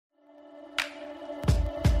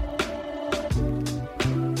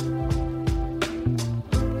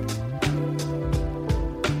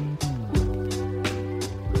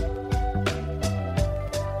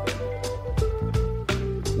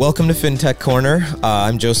Welcome to FinTech Corner.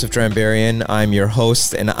 I'm Joseph Drambarian. I'm your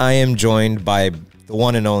host, and I am joined by the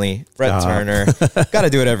one and only Brett Turner. Got to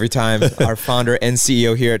do it every time. Our founder and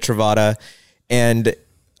CEO here at Trivada. And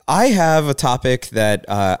I have a topic that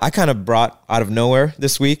I kind of brought out of nowhere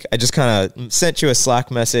this week. I just kind of sent you a Slack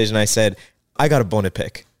message, and I said, I got a bone to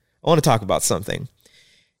pick. I want to talk about something.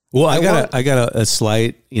 Well, I got a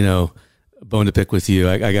slight, bone to pick with you.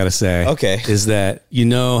 I got to say, okay, is that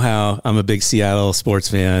how I'm a big Seattle sports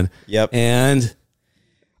fan. Yep. And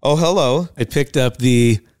hello. I picked up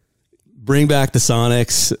the Bring Back the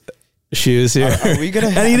Sonics shoes here. Are we gonna?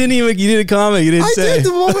 And you didn't comment. You didn't say.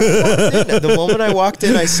 I did the moment I walked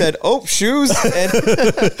in. I said, "Oh, shoes!" And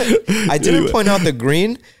I didn't point out the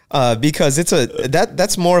green. Because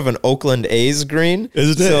that's more of an Oakland A's green.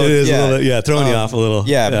 Isn't it? So, it is a little, throwing you off a little.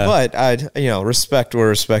 Yeah, but respect where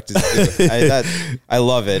respect is due. I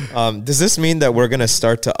love it. Does this mean that we're going to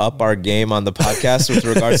start to up our game on the podcast with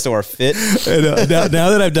regards to our fit? Now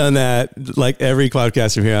that I've done that, like every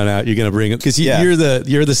podcast from here on out, you're going to bring it because you're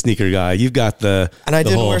the sneaker guy. You've got and I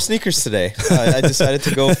didn't wear sneakers today. I decided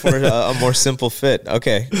to go for a more simple fit.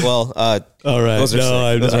 Okay, well, all right, those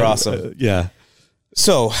are awesome. Yeah.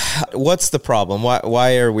 So what's the problem?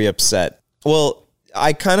 Why are we upset? Well,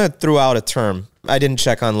 I kind of threw out a term. I didn't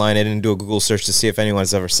check online. I didn't do a Google search to see if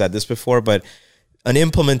anyone's ever said this before, but an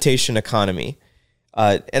implementation economy.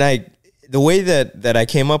 And the way that I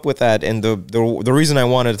came up with that and the reason I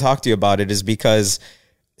wanted to talk to you about it is because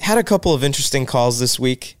I had a couple of interesting calls this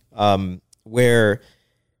week where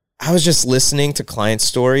I was just listening to client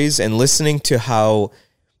stories and listening to how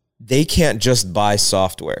they can't just buy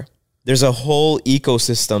software. There's a whole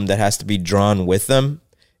ecosystem that has to be drawn with them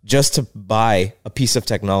just to buy a piece of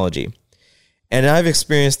technology. And I've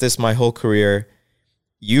experienced this my whole career.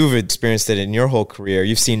 You've experienced it in your whole career.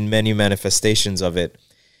 You've seen many manifestations of it.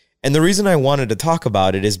 And the reason I wanted to talk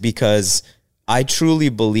about it is because I truly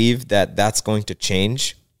believe that that's going to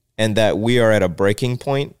change and that we are at a breaking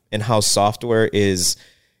point in how software is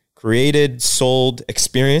created, sold,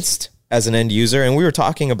 experienced as an end user. And we were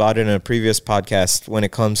talking about it in a previous podcast when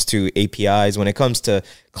it comes to APIs, when it comes to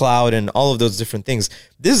cloud and all of those different things.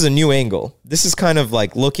 This is a new angle. This is kind of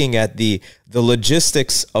like looking at the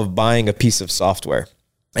logistics of buying a piece of software.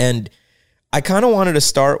 And I kind of wanted to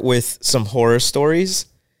start with some horror stories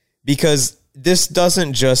because this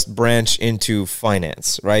doesn't just branch into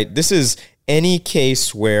finance, right? This is any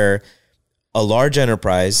case where a large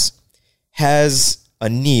enterprise has a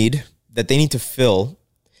need that they need to fill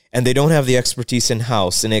and they don't have the expertise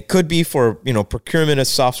in-house. And it could be for, procurement of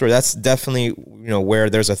software. That's definitely, where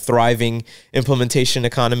there's a thriving implementation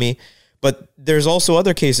economy. But there's also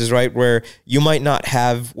other cases, right, where you might not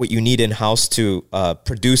have what you need in-house to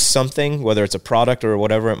produce something, whether it's a product or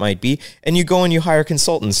whatever it might be, and you go and you hire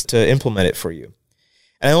consultants to implement it for you.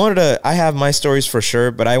 And I have my stories for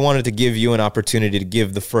sure, but I wanted to give you an opportunity to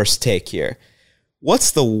give the first take here.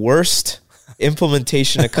 What's the worst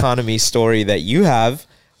implementation economy story that you have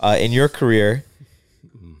in your career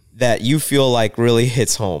that you feel like really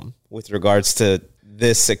hits home with regards to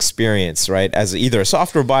this experience, right? As either a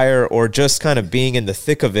software buyer or just kind of being in the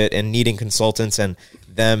thick of it and needing consultants and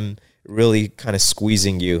them really kind of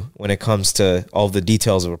squeezing you when it comes to all the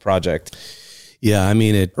details of a project. Yeah. I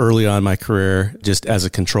mean, early on in my career, just as a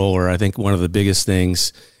controller, I think one of the biggest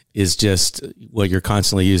things is just what you're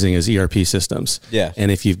constantly using is ERP systems. Yeah. And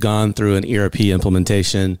if you've gone through an ERP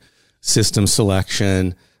implementation, system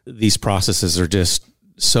selection, these processes are just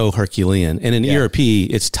so Herculean. And in ERP,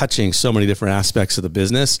 it's touching so many different aspects of the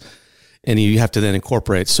business. And you have to then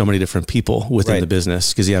incorporate so many different people within the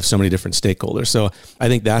business because you have so many different stakeholders. So I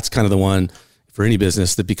think that's kind of the one for any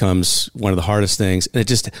business that becomes one of the hardest things. And it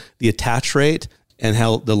just, the attach rate and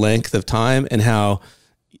how the length of time and how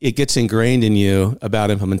it gets ingrained in you about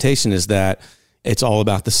implementation is that it's all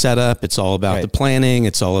about the setup. It's all about the planning.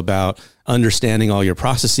 It's all about understanding all your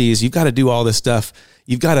processes. You've got to do all this stuff.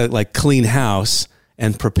 You've got to clean house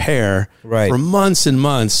and prepare for months and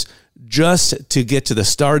months just to get to the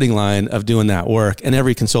starting line of doing that work. And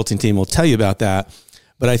every consulting team will tell you about that.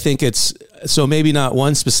 But I think it's, so maybe not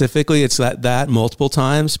one specifically, it's that multiple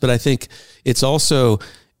times, but I think it's also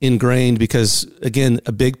ingrained because, again,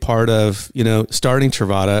 a big part of, starting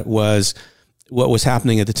Trivada was what was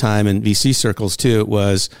happening at the time in VC circles too.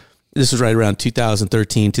 This was right around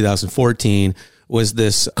 2013, 2014, was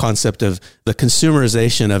this concept of the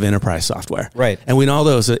consumerization of enterprise software. Right. And we know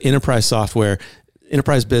those enterprise software,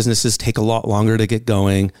 enterprise businesses take a lot longer to get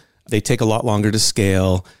going. They take a lot longer to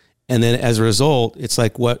scale. And then as a result, it's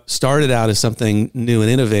like what started out as something new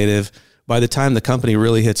and innovative, by the time the company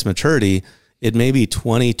really hits maturity, it may be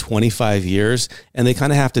 20, 25 years, and they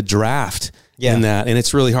kind of have to draft in that. And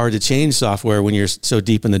it's really hard to change software when you're so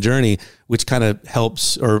deep in the journey, which kind of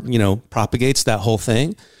helps or, propagates that whole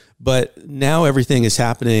thing. But now everything is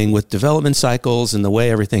happening with development cycles and the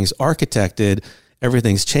way everything's architected,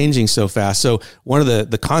 everything's changing so fast. So one of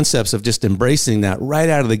the concepts of just embracing that right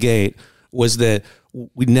out of the gate was that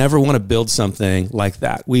we never want to build something like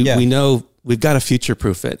that. We know we've got to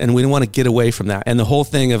future-proof it, and we don't want to get away from that. And the whole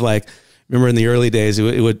thing of remember in the early days,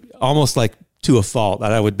 it would almost to a fault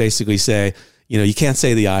that I would basically say, you can't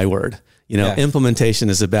say the I word. Implementation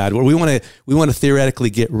is a bad word. We want to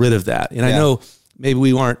theoretically get rid of that. And I know maybe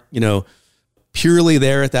we aren't, purely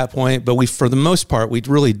there at that point, but for the most part, we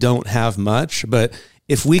really don't have much. But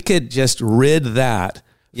if we could just rid that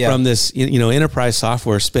from this, enterprise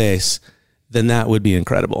software space, then that would be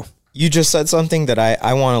incredible. You just said something that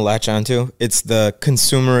I want to latch onto. It's the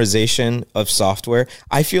consumerization of software.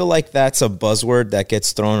 I feel like that's a buzzword that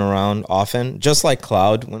gets thrown around often, just like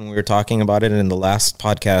cloud when we were talking about it in the last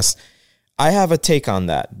podcast. I have a take on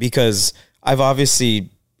that because I've obviously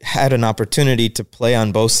had an opportunity to play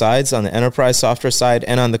on both sides, on the enterprise software side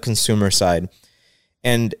and on the consumer side.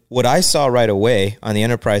 And what I saw right away on the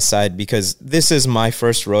enterprise side, because this is my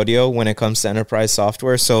first rodeo when it comes to enterprise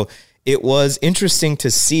software, so it was interesting to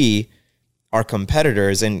see our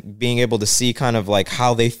competitors and being able to see kind of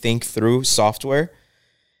how they think through software.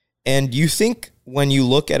 And you think when you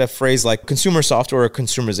look at a phrase like consumer software or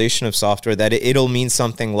consumerization of software, that it'll mean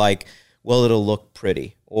something like, well, it'll look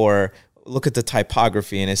pretty, or look at the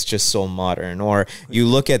typography and it's just so modern, or you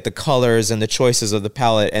look at the colors and the choices of the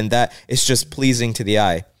palette and that it's just pleasing to the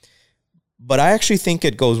eye. But I actually think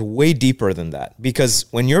it goes way deeper than that, because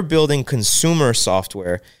when you're building consumer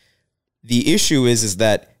software, the issue is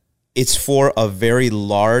that it's for a very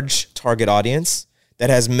large target audience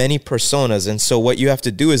that has many personas. And so what you have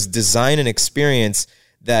to do is design an experience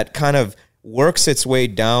that kind of works its way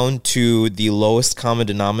down to the lowest common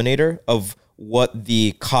denominator of what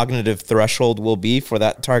the cognitive threshold will be for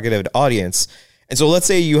that targeted audience. And so let's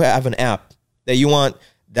say you have an app that you want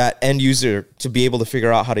that end user to be able to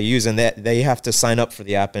figure out how to use, and that they have to sign up for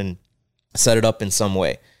the app and set it up in some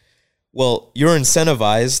way. Well, you're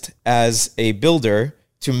incentivized as a builder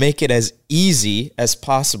to make it as easy as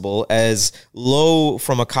possible, as low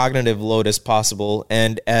from a cognitive load as possible,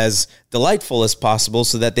 and as delightful as possible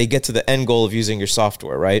so that they get to the end goal of using your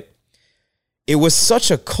software, right? It was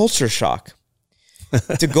such a culture shock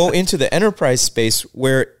to go into the enterprise space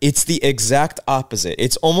where it's the exact opposite.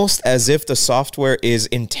 It's almost as if the software is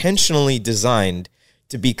intentionally designed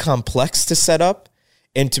to be complex to set up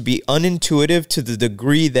and to be unintuitive to the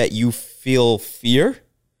degree that you feel fear.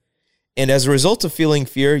 And as a result of feeling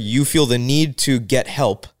fear, you feel the need to get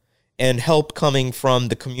help, and help coming from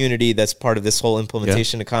the community that's part of this whole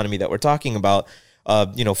implementation economy that we're talking about.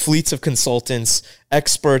 Fleets of consultants,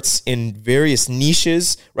 experts in various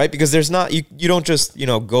niches, right? Because there's not, you don't just,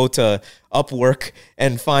 go to Upwork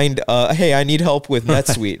and find, hey, I need help with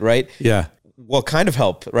NetSuite, right? Yeah. What kind of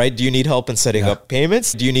help, right? Do you need help in setting up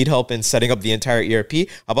payments? Do you need help in setting up the entire ERP?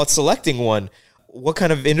 How about selecting one? What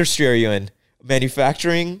kind of industry are you in?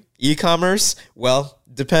 Manufacturing, e-commerce? Well,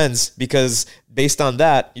 depends, because based on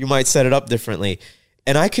that, you might set it up differently.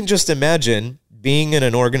 And I can just imagine being in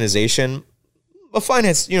an organization, a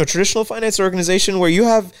finance, traditional finance organization where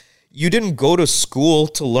you didn't go to school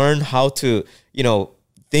to learn how to,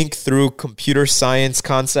 think through computer science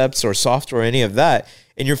concepts or software or any of that.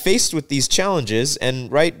 And you're faced with these challenges, and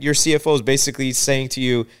your CFO is basically saying to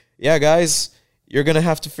you, yeah, guys, you're going to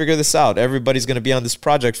have to figure this out. Everybody's going to be on this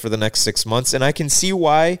project for the next 6 months. And I can see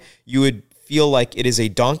why you would feel like it is a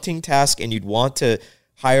daunting task and you'd want to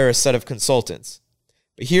hire a set of consultants.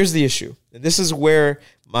 But here's the issue. And this is where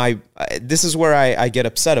I get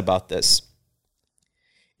upset about this.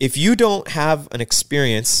 If you don't have an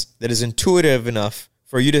experience that is intuitive enough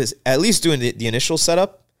for you to at least do the initial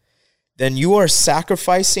setup, then you are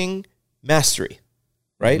sacrificing mastery,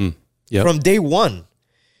 right? Mm-hmm. Yep. From day one.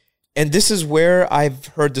 And this is where I've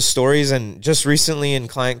heard the stories, and just recently in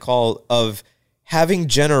client call, of having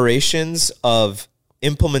generations of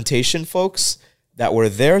implementation folks that were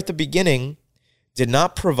there at the beginning, did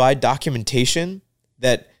not provide documentation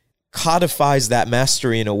that codifies that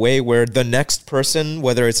mastery in a way where the next person,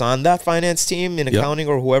 whether it's on that finance team in accounting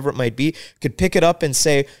or whoever it might be, could pick it up and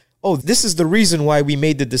say, oh, this is the reason why we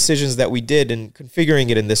made the decisions that we did in configuring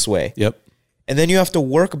it in this way. Yep. And then you have to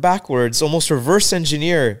work backwards, almost reverse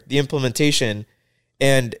engineer the implementation.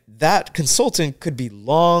 And that consultant could be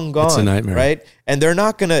long gone. It's a nightmare. Right? And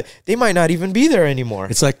they might not even be there anymore.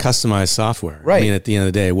 It's like customized software. Right. I mean, at the end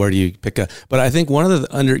of the day, where do you pick up? But I think one of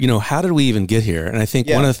the how did we even get here? And I think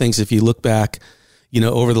one of the things, if you look back,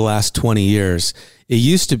 over the last 20 years. It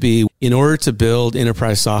used to be, in order to build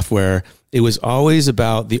enterprise software, it was always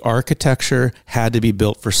about the architecture had to be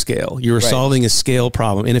built for scale. You were solving a scale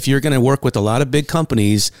problem. And if you're going to work with a lot of big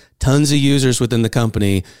companies, tons of users within the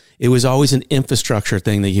company, it was always an infrastructure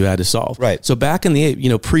thing that you had to solve. Right. So back in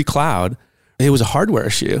the, pre-cloud, it was a hardware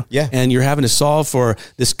issue. Yeah. And you're having to solve for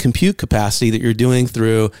this compute capacity that you're doing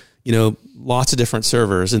through, lots of different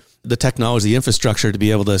servers and the technology, the infrastructure to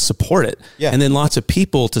be able to support it. Yeah. And then lots of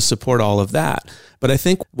people to support all of that. But I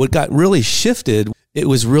think what got really shifted, it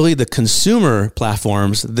was really the consumer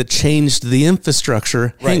platforms that changed the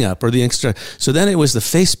infrastructure hang up or the extra. So then it was the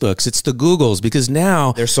Facebooks, it's the Googles, because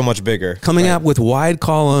now they're so much bigger, coming out with wide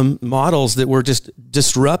column models that were just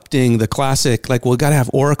disrupting the classic, we got to have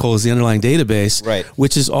Oracle as the underlying database,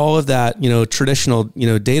 which is all of that, traditional,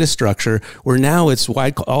 data structure, where now it's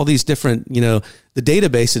wide, all these different, the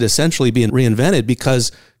database had essentially being reinvented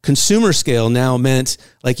because consumer scale now meant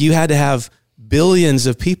you had to have billions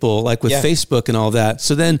of people with Facebook and all that.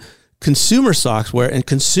 So then consumer software and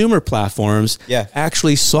consumer platforms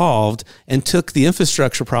actually solved and took the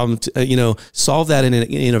infrastructure problem to, solve that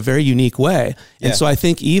in a very unique way. And so I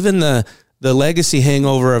think even the legacy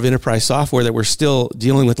hangover of enterprise software that we're still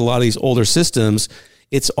dealing with, a lot of these older systems,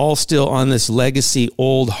 it's all still on this legacy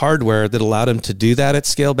old hardware that allowed them to do that at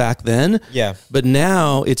scale back then. Yeah. But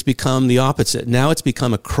now it's become the opposite. Now it's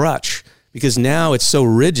become a crutch because now it's so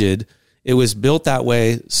rigid. It was built that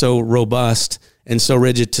way, so robust and so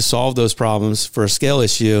rigid to solve those problems for a scale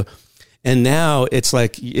issue. And now it's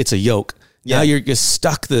it's a yoke. Now you're just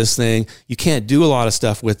stuck to this thing. You can't do a lot of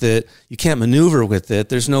stuff with it. You can't maneuver with it.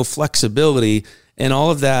 There's no flexibility. And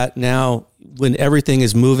all of that now, when everything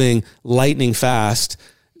is moving lightning fast,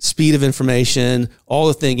 speed of information, all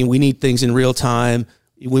the things, we need things in real time.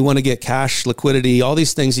 We want to get cash liquidity, all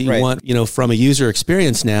these things that you want, from a user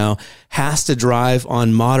experience now has to drive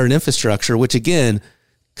on modern infrastructure, which again,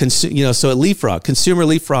 so it leapfrog, consumer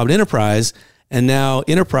leapfrogged enterprise. And now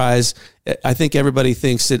enterprise, I think everybody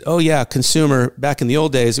thinks that, consumer, back in the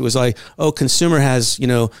old days, it was consumer has,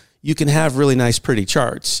 you can have really nice, pretty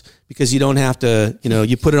charts because you don't have to,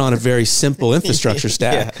 you put it on a very simple infrastructure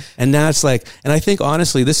stack. And now it's and I think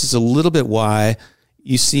honestly, this is a little bit why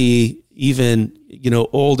you see even,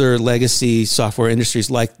 older legacy software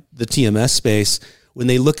industries like the TMS space, when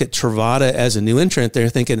they look at Trivada as a new entrant, they're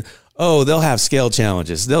thinking, they'll have scale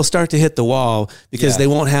challenges. They'll start to hit the wall because they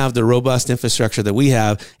won't have the robust infrastructure that we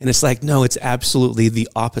have. And it's no, it's absolutely the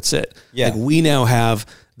opposite. Yeah. We now have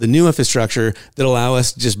the new infrastructure that allow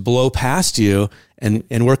us to just blow past you, and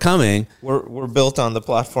we're coming. We're built on the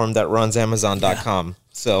platform that runs Amazon.com. Yeah.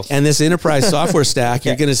 So, and this enterprise software stack,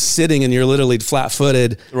 you're going to sitting and you're literally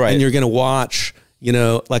flat-footed, and you're going to watch,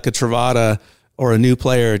 like a Trivada or a new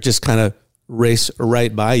player just kind of race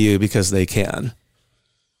right by you because they can.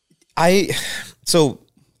 So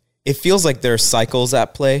it feels like there are cycles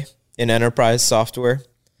at play in enterprise software.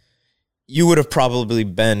 You would have probably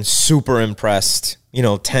been super impressed,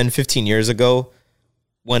 10, 15 years ago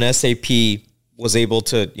when SAP was able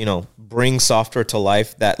to, bring software to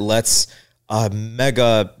life that lets a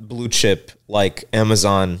mega blue chip like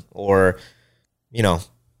Amazon or,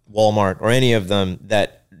 Walmart or any of them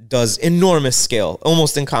that does enormous scale,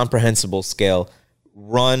 almost incomprehensible scale,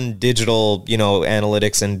 run digital,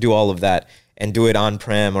 analytics and do all of that and do it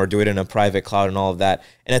on-prem or do it in a private cloud and all of that.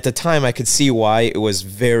 And at the time, I could see why it was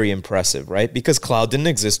very impressive, right? Because cloud didn't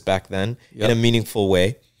exist back then in a meaningful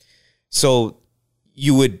way. So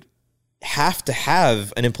you would have to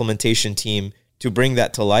have an implementation team to bring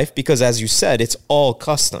that to life because, as you said, it's all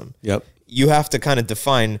custom. Yep. You have to kind of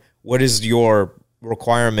define what is your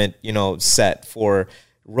requirement, set for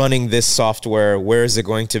running this software, where is it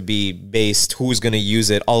going to be based, who's going to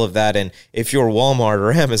use it, all of that. And if you're Walmart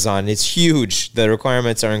or Amazon, it's huge. The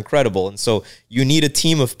requirements are incredible. And so you need a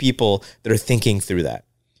team of people that are thinking through that.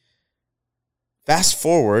 Fast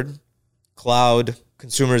forward, cloud,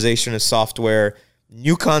 consumerization of software,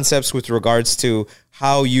 new concepts with regards to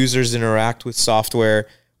how users interact with software.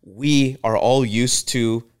 We are all used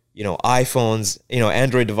to, iPhones,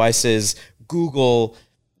 Android devices, Google,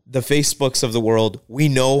 the Facebooks of the world. We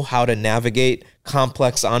know how to navigate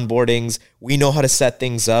complex onboardings. We know how to set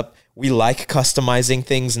things up. We like customizing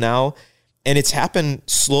things now. And it's happened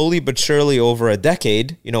slowly but surely over a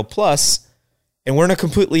decade, plus, and we're in a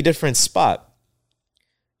completely different spot.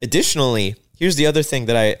 Additionally, here's the other thing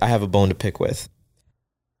that I have a bone to pick with.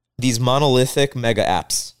 These monolithic mega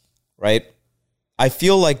apps, right? I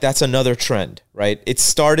feel like that's another trend, right? It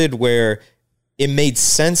started where it made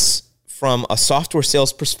sense from a software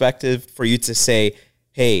sales perspective for you to say,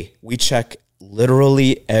 hey, we check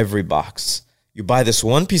literally every box. You buy this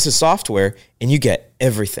one piece of software and you get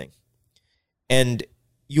everything. And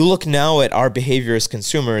you look now at our behavior as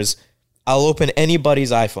consumers. I'll open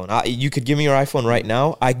anybody's iPhone. You could give me your iPhone right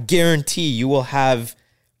now. I guarantee you will have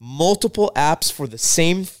multiple apps for the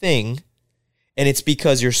same thing. And it's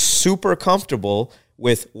because you're super comfortable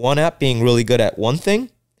with one app being really good at one thing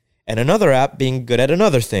and another app being good at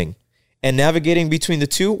another thing. And navigating between the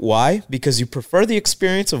two, why? Because you prefer the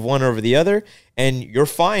experience of one over the other, and you're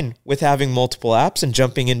fine with having multiple apps and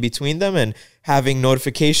jumping in between them and having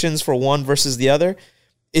notifications for one versus the other.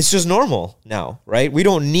 It's just normal now, right? We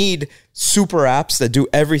don't need super apps that do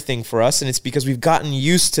everything for us, and it's because we've gotten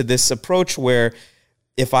used to this approach where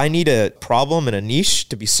if I need a problem in a niche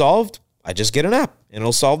to be solved, I just get an app and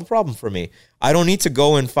it'll solve the problem for me. I don't need to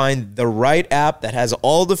go and find the right app that has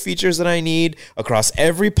all the features that I need across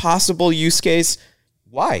every possible use case.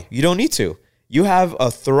 Why? You don't need to. You have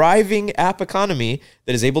a thriving app economy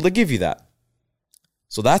that is able to give you that.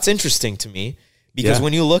 So that's interesting to me because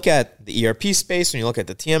when you look at the ERP space, when you look at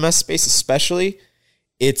the TMS space especially,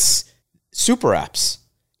 it's super apps.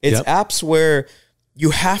 It's apps where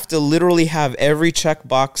you have to literally have every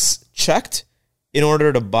checkbox checked in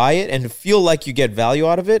order to buy it and feel like you get value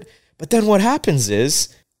out of it. But then what happens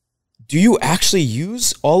is, do you actually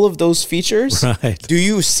use all of those features? Right. Do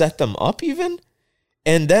you set them up even?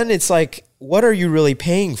 And then it's like, what are you really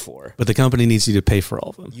paying for? But the company needs you to pay for all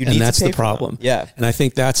of them. And that's the problem. Yeah. And I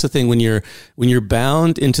think that's the thing when you're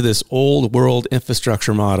bound into this old world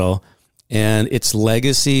infrastructure model and it's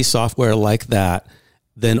legacy software like that,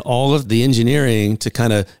 then all of the engineering to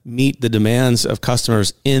kind of meet the demands of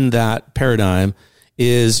customers in that paradigm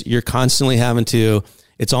is you're constantly having to,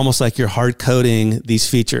 it's almost like you're hard coding these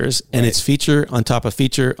features and it's feature on top of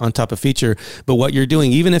feature on top of feature. But what you're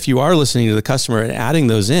doing, even if you are listening to the customer and adding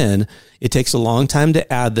those in, it takes a long time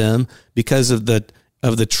to add them because of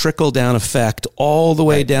the trickle down effect all the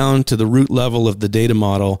way down to the root level of the data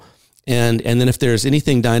model. And then if there's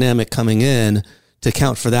anything dynamic coming in, to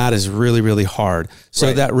account for that is really, really hard.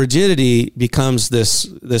 So that rigidity becomes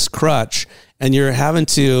this crutch, and you're having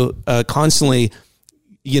to constantly,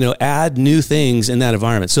 add new things in that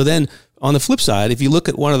environment. So then on the flip side, if you look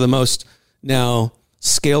at one of the most now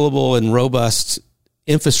scalable and robust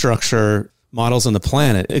infrastructure models on the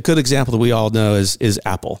planet, a good example that we all know is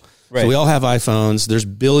Apple. Right. So we all have iPhones. There's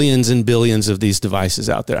billions and billions of these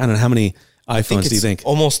devices out there. I don't know how many iPhones do you think?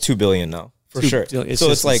 Almost 2 billion now, for sure. So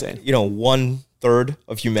it's like, insane. 1/3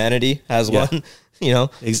 of humanity has one,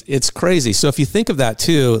 It's crazy. So if you think of that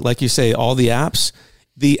too, like you say, all the apps,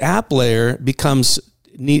 the app layer becomes,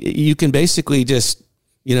 you can basically just,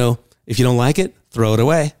 if you don't like it, throw it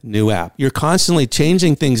away, new app. You're constantly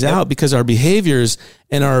changing things out because our behaviors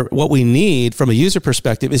and what we need from a user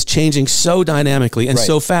perspective is changing so dynamically and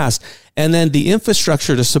so fast. And then the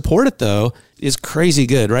infrastructure to support it though is crazy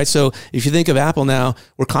good, right? So if you think of Apple now,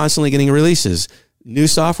 we're constantly getting releases, new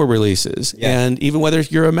software releases, and even whether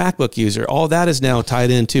you're a MacBook user, all that is now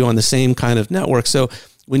tied into on the same kind of network. So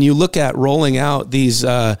when you look at rolling out these,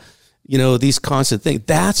 these constant things,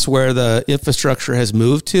 that's where the infrastructure has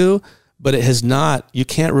moved to, but it has not. You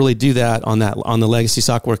can't really do that on the legacy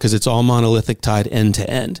software because it's all monolithic, tied end to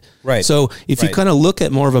end. Right. So if you kind of look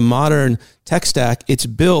at more of a modern tech stack, it's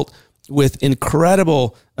built with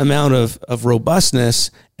incredible amount of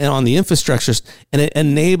robustness and on the infrastructure, and it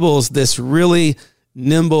enables this really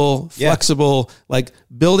nimble, flexible, like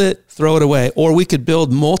build it, throw it away. Or we could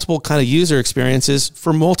build multiple kind of user experiences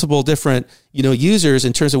for multiple different, users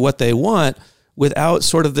in terms of what they want without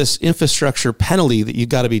sort of this infrastructure penalty that you've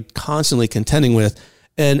got to be constantly contending with.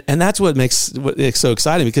 And that's what makes it so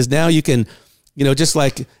exciting, because now you can, just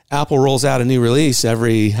like Apple rolls out a new release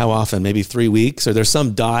every, how often, maybe 3 weeks, or there's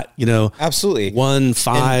some dot, absolutely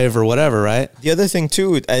 1.5 or whatever, right? The other thing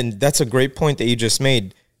too, and that's a great point that you just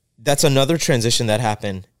made, that's another transition that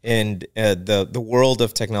happened in the world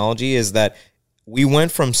of technology, is that we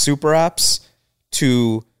went from super apps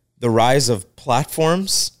to the rise of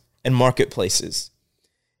platforms and marketplaces.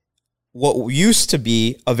 What used to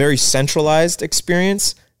be a very centralized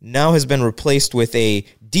experience now has been replaced with a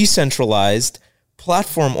decentralized,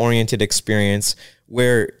 platform-oriented experience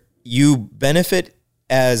where you benefit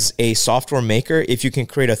as a software maker if you can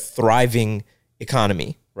create a thriving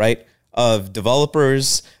economy, right? Of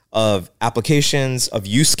developers, of applications, of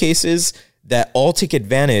use cases that all take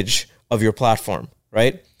advantage of your platform,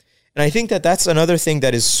 right? And I think that that's another thing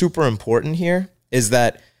that is super important here, is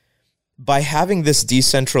that by having this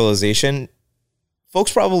decentralization,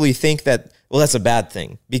 folks probably think that, well, that's a bad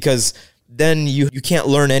thing, because then you can't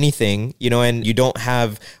learn anything, and you don't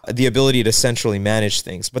have the ability to centrally manage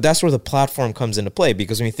things. But that's where the platform comes into play,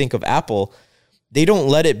 because when you think of Apple, they don't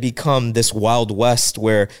let it become this Wild West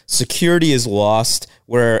where security is lost,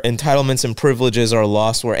 where entitlements and privileges are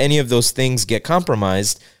lost, where any of those things get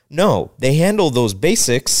compromised. No, they handle those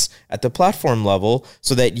basics at the platform level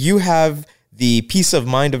so that you have the peace of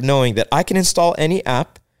mind of knowing that I can install any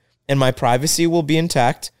app and my privacy will be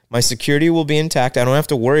intact. My security will be intact. I don't have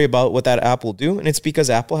to worry about what that app will do. And it's because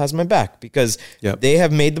Apple has my back, because they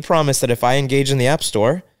have made the promise that if I engage in the App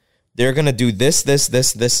Store, they're going to do this,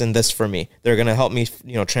 and this for me. They're going to help me,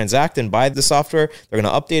 transact and buy the software. They're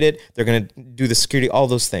going to update it. They're going to do the security, all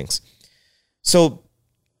those things. So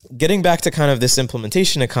getting back to kind of this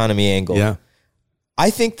implementation economy angle, I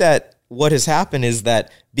think that what has happened is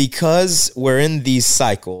that because we're in these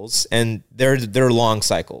cycles, and they're long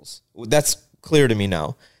cycles, that's clear to me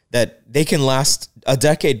now, that they can last a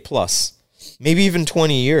decade plus, maybe even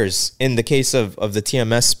 20 years in the case of the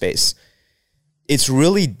TMS space. It's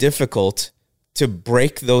really difficult to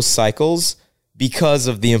break those cycles because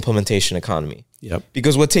of the implementation economy.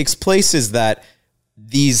 Because what takes place is that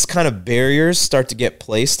these kind of barriers start to get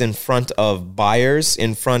placed in front of buyers,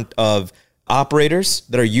 in front of operators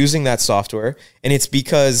that are using that software. And it's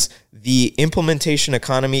because the implementation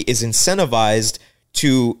economy is incentivized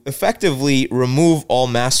to effectively remove all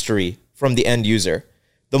mastery from the end user.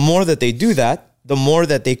 The more that they do that, the more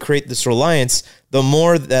that they create this reliance, the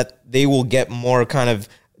more that they will get more kind of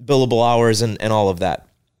billable hours and all of that.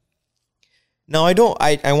 Now,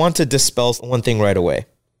 I want to dispel one thing right away.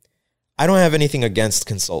 I don't have anything against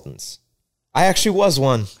consultants. I actually was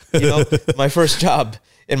one. My first job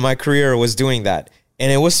in my career was doing that. And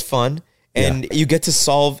it was fun. And you get to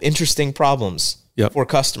solve interesting problems for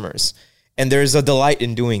customers. And there's a delight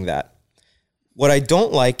in doing that. What I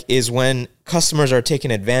don't like is when customers are taken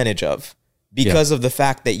advantage of because of the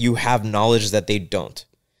fact that you have knowledge that they don't.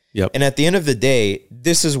 And at the end of the day,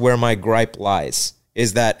 this is where my gripe lies,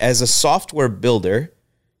 is that as a software builder,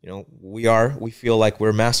 we feel like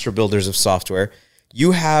we're master builders of software.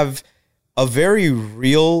 You have a very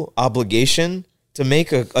real obligation to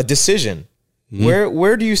make a decision.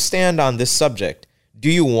 Where do you stand on this subject? Do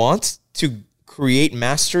you want to create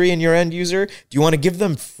mastery in your end user? Do you want to give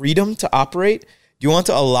them freedom to operate? Do you want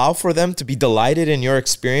to allow for them to be delighted in your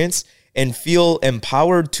experience and feel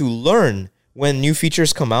empowered to learn when new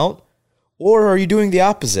features come out? Or are you doing the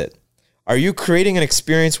opposite? Are you creating an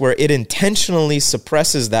experience where it intentionally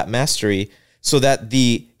suppresses that mastery so that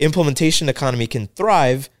the implementation economy can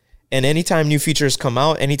thrive, and anytime new features come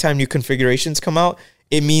out, anytime new configurations come out,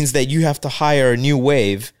 it means that you have to hire a new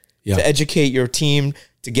wave to educate your team,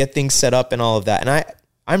 to get things set up and all of that. And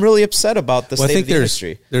I'm really upset about the state of the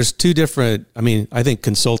industry. There's two different, I think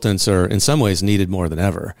consultants are in some ways needed more than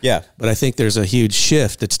ever. But I think there's a huge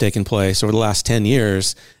shift that's taken place over the last 10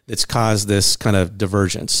 years that's caused this kind of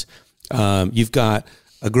divergence. You've got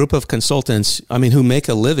a group of consultants, who make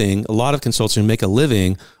a living, a lot of consultants who make a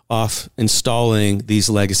living off installing these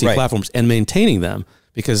legacy platforms and maintaining them,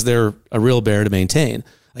 because they're a real bear to maintain.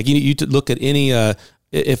 Like you look at any,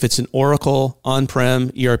 if it's an Oracle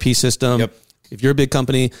on-prem ERP system, if you're a big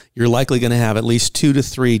company, you're likely going to have at least 2 to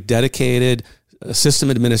 3 dedicated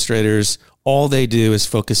system administrators. All they do is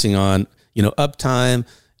focusing on, uptime,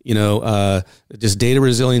 just data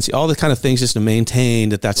resiliency, all the kind of things just to maintain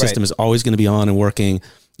that system is always going to be on and working,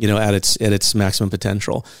 at its maximum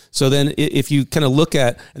potential. So then if you kind of look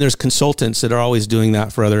at, and there's consultants that are always doing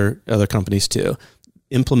that for other companies too,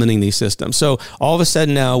 implementing these systems. So all of a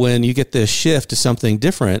sudden now, when you get this shift to something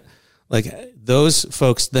different, like those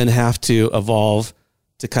folks then have to evolve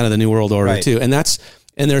to kind of the new world order too. And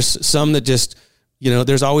there's some that just,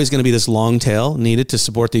 there's always going to be this long tail needed to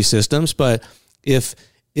support these systems. But if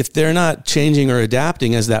they're not changing or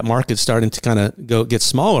adapting as that market's starting to kind of get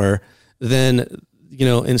smaller, then,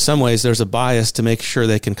 in some ways there's a bias to make sure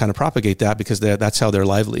they can kind of propagate that, because that's how their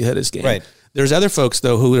livelihood is gained. There's other folks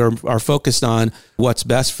though who are focused on what's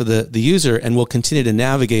best for the user, and will continue to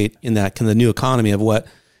navigate in that kind of new economy of what,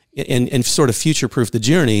 and sort of future-proof the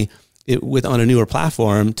journey on a newer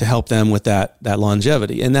platform to help them with that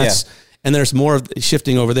longevity. And and there's more of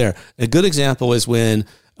shifting over there. A good example is when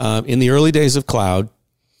in the early days of cloud,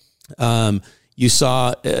 you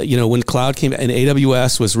saw, when cloud came and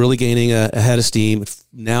AWS was really gaining a head of steam,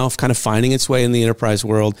 now kind of finding its way in the enterprise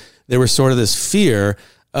world, there was sort of this fear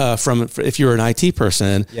from, if you're an IT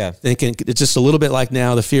person, thinking it's just a little bit like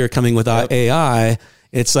now the fear coming with AI.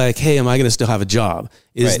 It's like, hey, am I going to still have a job?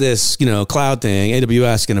 Is this, cloud thing,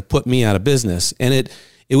 AWS, going to put me out of business? And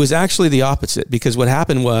it was actually the opposite, because what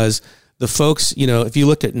happened was the folks, if you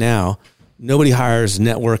look at now, nobody hires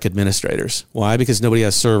network administrators. Why? Because nobody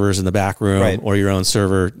has servers in the back room or your own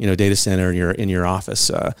server, data center in your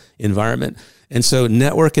office environment. And so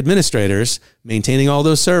network administrators maintaining all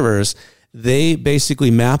those servers, they basically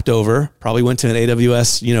mapped over, probably went to an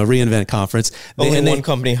AWS, reInvent conference. Only one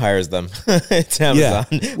company hires them. It's Amazon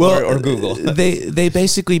or Google. They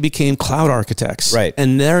basically became cloud architects. Right.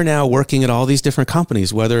 And they're now working at all these different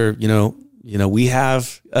companies, whether, we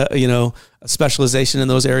have, a specialization in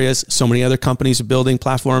those areas. So many other companies are building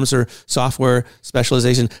platforms or software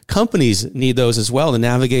specialization. Companies need those as well to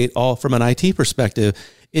navigate all from an IT perspective.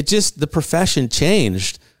 The profession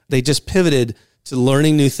changed. They just pivoted to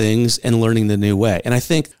learning new things and learning the new way. And I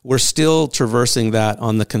think we're still traversing that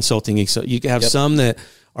on the consulting. So you have some that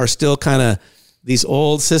are still kind of these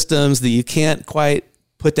old systems that you can't quite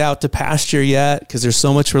put out to pasture yet because there's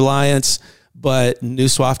so much reliance, but new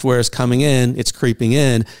software is coming in, it's creeping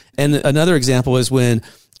in. And another example is when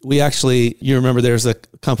you remember there's a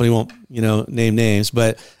company, won't, name names,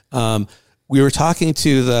 but, we were talking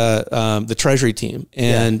to the treasury team,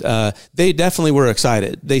 and they definitely were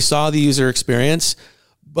excited. They saw the user experience,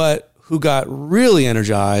 but who got really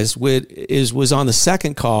energized was on the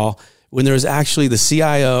second call when there was actually the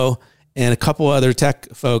CIO and a couple other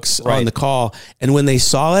tech folks on the call. And when they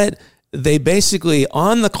saw it, they basically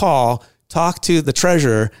on the call talked to the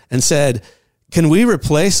treasurer and said, "Can we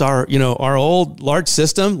replace our old large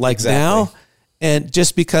system now?" And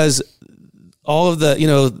just because all of the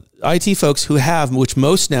IT folks which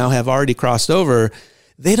most now have already crossed over,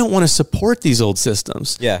 they don't want to support these old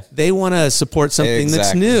systems. Yeah. They want to support something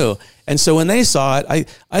that's new. And so when they saw it,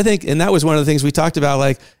 I think, and that was one of the things we talked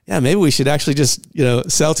about, maybe we should actually just,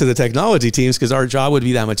 sell to the technology teams because our job would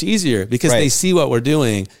be that much easier because they see what we're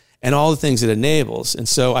doing and all the things it enables. And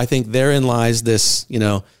so I think therein lies this,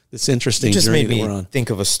 this interesting journey that we're on.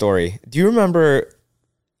 Think of a story. Do you remember?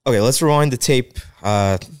 Okay, let's rewind the tape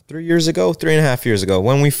 3.5 years ago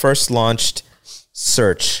when we first launched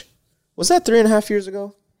Search. Was that 3.5 years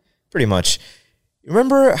ago? Pretty much. You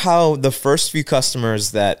remember how the first few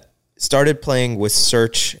customers that started playing with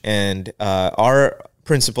Search and our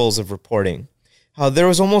principles of reporting, how there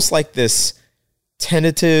was almost like this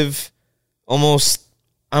tentative, almost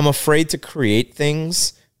I'm afraid to create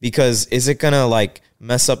things because is it going to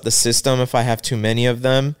mess up the system if I have too many of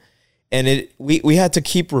them? And we had to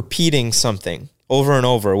keep repeating something over and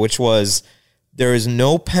over, which was there is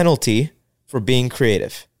no penalty for being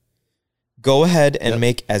creative. Go ahead and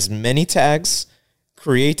make as many tags,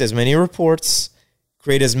 create as many reports,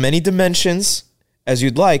 create as many dimensions as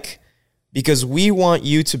you'd like, because we want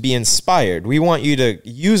you to be inspired. We want you to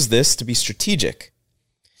use this to be strategic.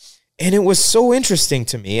 And it was so interesting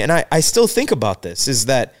to me, and I still think about this, is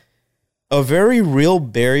that a very real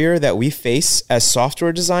barrier that we face as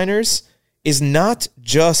software designers is not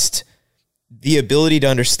just the ability to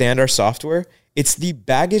understand our software. It's the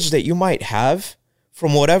baggage that you might have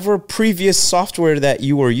from whatever previous software that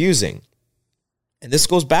you were using. And this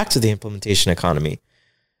goes back to the implementation economy.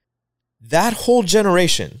 That whole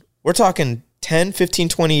generation, we're talking 10, 15,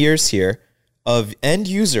 20 years here of end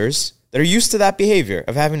users that are used to that behavior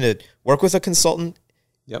of having to work with a consultant.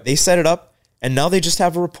 They set it up, and now they just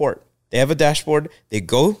have a report. They have a dashboard, they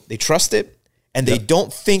trust it, and they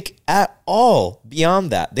don't think at all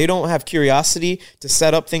beyond that. They don't have curiosity to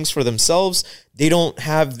set up things for themselves. They don't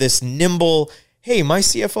have this nimble, hey, my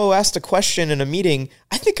CFO asked a question in a meeting.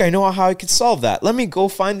 I think I know how I could solve that. Let me go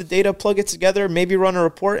find the data, plug it together, maybe run a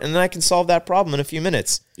report, and then I can solve that problem in a few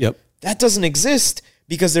minutes. That doesn't exist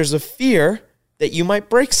because there's a fear that you might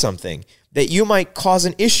break something, that you might cause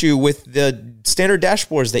an issue with the standard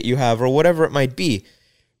dashboards that you have or whatever it might be.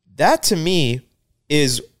 That to me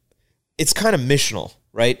it's kind of missional,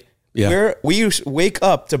 right? Where we wake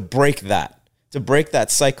up to break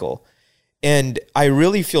that cycle. And I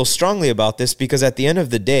really feel strongly about this because at the end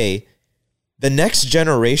of the day, the next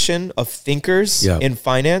generation of thinkers in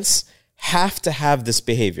finance have to have this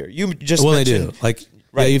behavior. You just mentioned, they do.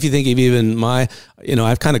 If you think of even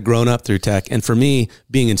I've kind of grown up through tech. And for me,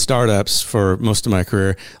 being in startups for most of my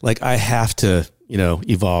career, I have to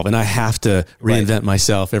evolve, and I have to reinvent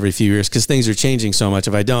myself every few years because things are changing so much.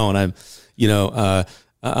 If I don't, I'm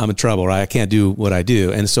in trouble, right? I can't do what I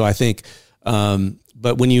do. And so I think,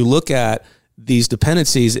 but when you look at these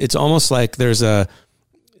dependencies, it's almost like there's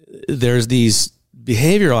these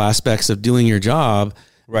behavioral aspects of doing your job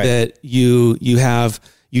that you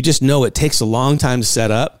just know it takes a long time to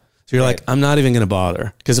set up. So you're like, I'm not even going to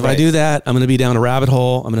bother because if I do that, I'm going to be down a rabbit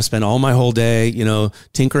hole. I'm going to spend all my whole day,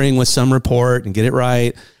 tinkering with some report and get it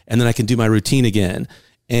right. And then I can do my routine again.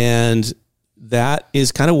 And that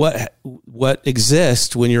is kind of what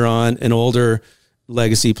exists when you're on an older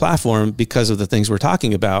legacy platform because of the things we're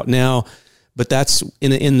talking about now. But that's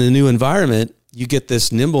in the new environment, you get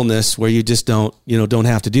this nimbleness where you just don't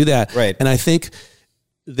have to do that. Right. And I think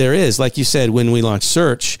there is, like you said, when we launched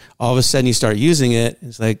search, all of a sudden you start using it.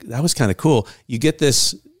 It's like, that was kind of cool. You get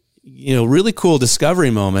this, really cool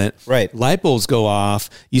discovery moment. Right. Light bulbs go off.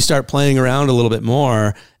 You start playing around a little bit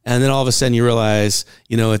more. And then all of a sudden you realize,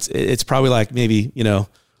 it's probably like maybe,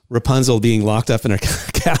 Rapunzel being locked up in her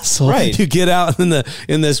castle. Right. You get out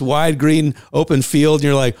in this wide green open field and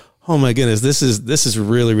you're like, oh my goodness, this is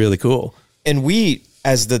really, really cool. And we,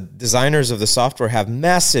 as the designers of the software, have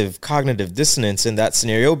massive cognitive dissonance in that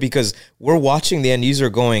scenario because we're watching the end user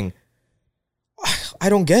going, I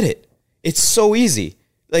don't get it. It's so easy.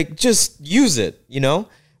 Like, just use it,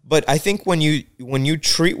 But I think when you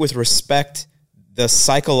treat with respect the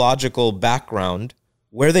psychological background,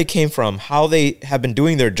 where they came from, how they have been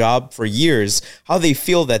doing their job for years, how they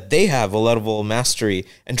feel that they have a level of mastery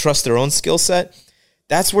and trust their own skill set,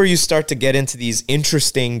 that's where you start to get into these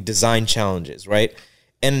interesting design challenges, right?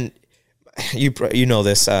 And you know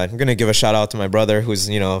this. I'm going to give a shout out to my brother who's,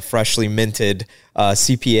 freshly minted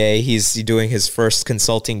CPA. He's doing his first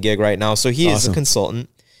consulting gig right now. So he is a consultant.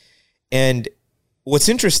 And what's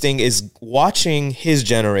interesting is watching his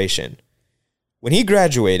generation. When he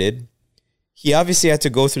graduated, he obviously had to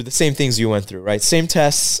go through the same things you went through, right? Same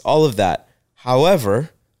tests, all of that. However,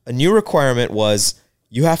 a new requirement was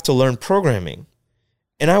you have to learn programming.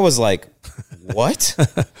 And I was like, what?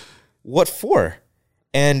 What for?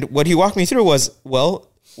 And what he walked me through was,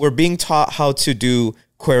 well, we're being taught how to do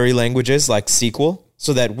query languages like SQL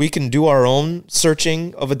so that we can do our own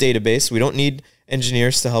searching of a database. We don't need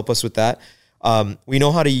engineers to help us with that. We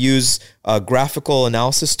know how to use graphical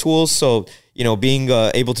analysis tools. So, being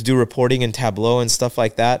able to do reporting in Tableau and stuff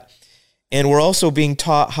like that. And we're also being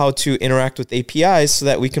taught how to interact with APIs so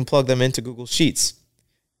that we can plug them into Google Sheets.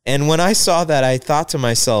 And when I saw that, I thought to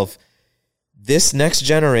myself, this next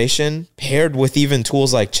generation, paired with even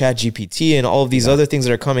tools like ChatGPT and all of these other things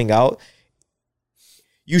that are coming out,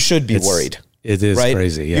 you should be worried. It is right?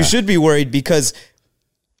 crazy. Yeah. You should be worried because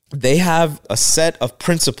they have a set of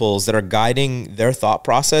principles that are guiding their thought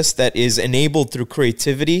process that is enabled through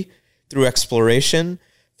creativity, through exploration,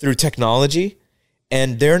 through technology,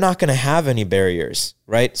 and they're not going to have any barriers,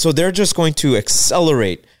 right? So they're just going to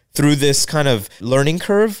accelerate through this kind of learning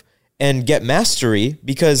curve and get mastery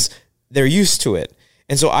because they're used to it.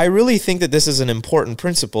 And so I really think that this is an important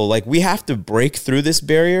principle. Like, we have to break through this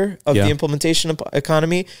barrier of the implementation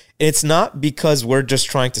economy. And it's not because we're just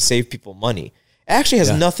trying to save people money. It actually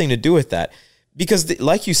has nothing to do with that. Because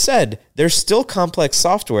like you said, there's still complex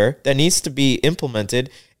software that needs to be implemented.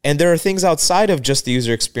 And there are things outside of just the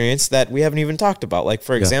user experience that we haven't even talked about. Like,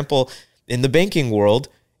 for example, in the banking world,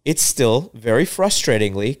 it's still very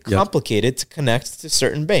frustratingly complicated to connect to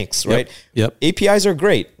certain banks, right? Yep. APIs are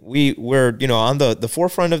great. We're on the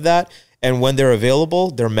forefront of that. And when they're available,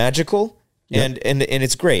 they're magical and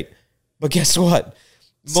it's great. But guess what?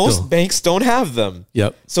 Most banks don't have them.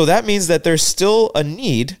 Yep. So that means that there's still a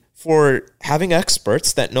need for having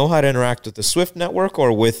experts that know how to interact with the Swift network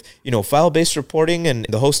or with, file-based reporting and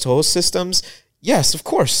the host-to-host systems. Yes, of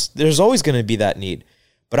course, there's always going to be that need.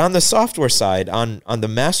 But on the software side, on the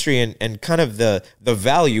mastery and kind of the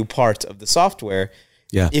value part of the software,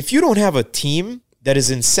 if you don't have a team that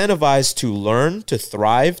is incentivized to learn, to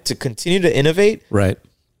thrive, to continue to innovate, right,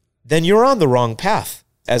 then you're on the wrong path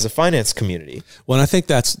as a finance community. Well, and I think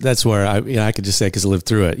that's where I could just say, because I lived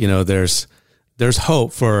through it, there's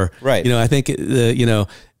hope for, right. I think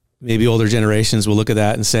maybe older generations will look at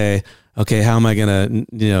that and say, okay, how am I going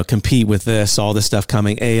to, compete with all this stuff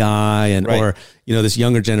coming, AI and, or, this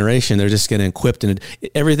younger generation, they're just getting equipped and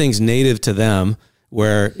everything's native to them,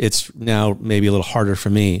 where it's now maybe a little harder for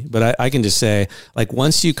me. But I can just say, like,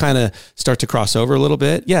 once you kind of start to cross over a little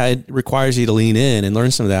bit, it requires you to lean in and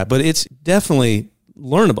learn some of that, but it's definitely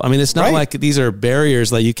learnable. I mean, it's not like these are barriers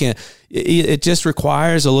that you can't, it just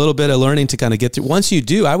requires a little bit of learning to kind of get through. Once you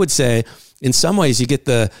do, I would say in some ways you get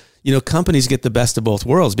companies get the best of both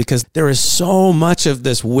worlds, because there is so much of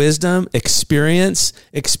this wisdom, experience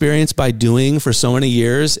by doing for so many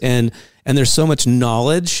years. And there's so much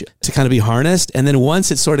knowledge to kind of be harnessed. And then once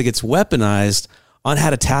it sort of gets weaponized on how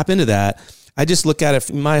to tap into that, I just look at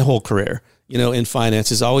it, my whole career, in finance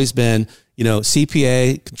has always been,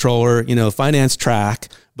 CPA, controller, finance track,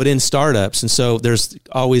 but in startups. And so there's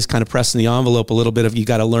always kind of pressing the envelope a little bit of, you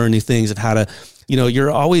got to learn new things of how to, you're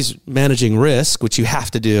always managing risk, which you have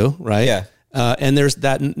to do, right? Yeah. And there's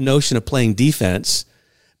that notion of playing defense,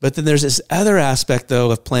 but then there's this other aspect though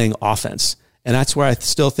of playing offense. And that's where I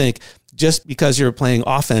still think just because you're playing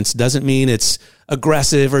offense doesn't mean it's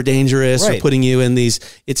aggressive or dangerous or putting you in these.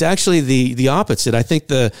 It's actually the opposite. I think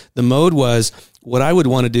the mode was, what I would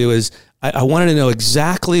want to do is I wanted to know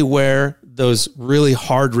exactly where those really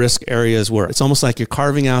hard risk areas were. It's almost like you're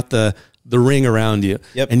carving out the ring around you.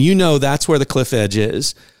 And that's where the cliff edge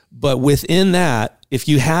is. But within that, if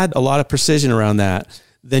you had a lot of precision around that,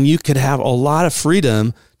 then you could have a lot of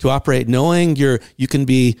freedom to operate, knowing you can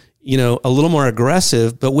be, a little more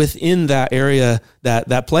aggressive, but within that area,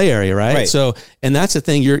 that play area, right? So, and that's the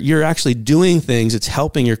thing, you're actually doing things. It's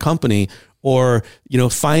helping your company, or,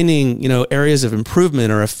 finding, areas of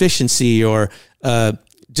improvement or efficiency, or,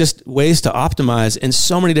 just ways to optimize in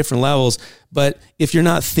so many different levels. But if you're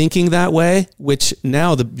not thinking that way, which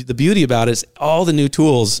now the beauty about it is all the new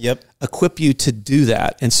tools equip you to do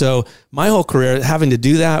that. And so my whole career having to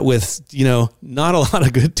do that with, not a lot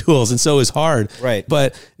of good tools. And so is hard.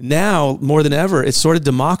 But now more than ever, it sort of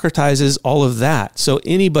democratizes all of that. So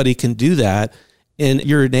anybody can do that, and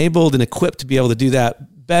you're enabled and equipped to be able to do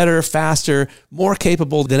that better, faster, more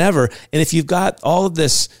capable than ever. And if you've got all of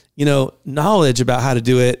this, knowledge about how to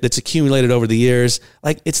do it that's accumulated over the years,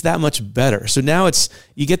 like, it's that much better. So now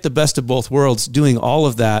you get the best of both worlds doing all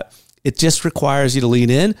of that. It just requires you to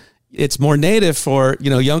lean in. It's more native for,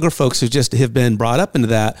 younger folks who just have been brought up into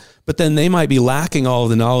that, but then they might be lacking all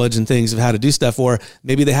of the knowledge and things of how to do stuff, or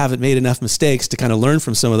maybe they haven't made enough mistakes to kind of learn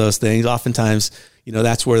from some of those things. Oftentimes,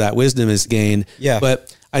 that's where that wisdom is gained.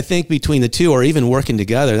 But I think between the two, or even working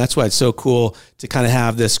together, that's why it's so cool to kind of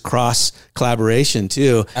have this cross collaboration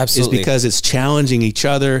too. Absolutely. Is because it's challenging each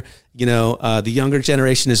other. The younger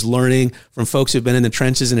generation is learning from folks who've been in the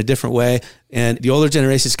trenches in a different way, and the older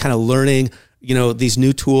generation is kind of learning, these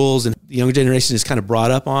new tools, and the younger generation is kind of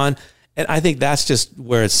brought up on. And I think that's just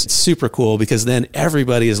where it's super cool, because then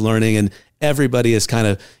everybody is learning, and everybody is kind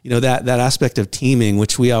of, that aspect of teaming,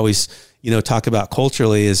 which we always, talk about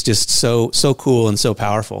culturally, is just so cool and so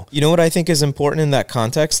powerful. You know what I think is important in that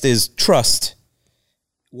context is trust.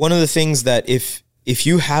 One of the things that if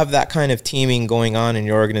you have that kind of teaming going on in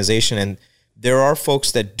your organization, and there are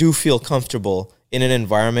folks that do feel comfortable in an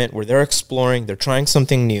environment where they're exploring, they're trying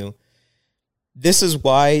something new, this is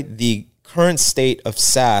why the current state of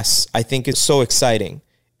SaaS, I think, is so exciting.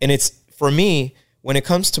 And it's, for me, when it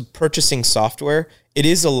comes to purchasing software, it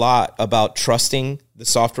is a lot about trusting the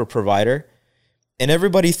software provider. And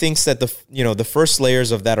everybody thinks that the first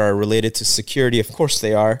layers of that are related to security. Of course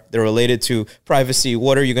they are. They're related to privacy.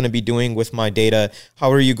 What are you going to be doing with my data?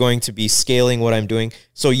 How are you going to be scaling what I'm doing?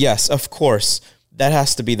 So yes, of course, that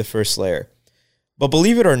has to be the first layer. But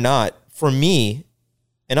believe it or not, for me,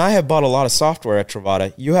 and I have bought a lot of software at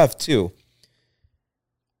Travada, you have too.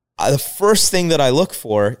 The first thing that I look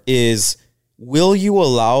for is, will you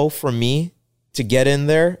allow for me to get in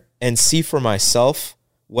there and see for myself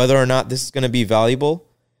whether or not this is going to be valuable?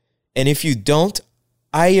 And if you don't,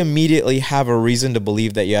 I immediately have a reason to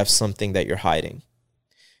believe that you have something that you're hiding.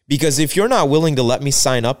 Because if you're not willing to let me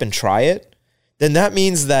sign up and try it, then that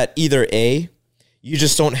means that either A, you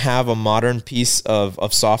just don't have a modern piece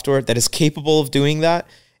of software that is capable of doing that,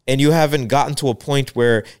 and you haven't gotten to a point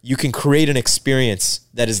where you can create an experience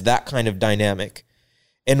that is that kind of dynamic.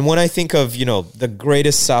 And when I think of, the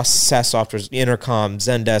greatest SaaS softwares, Intercom,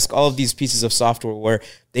 Zendesk, all of these pieces of software where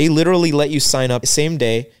they literally let you sign up the same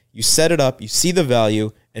day, you set it up, you see the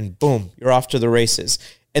value, and boom, you're off to the races.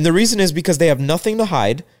 And the reason is because they have nothing to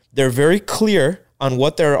hide. They're very clear on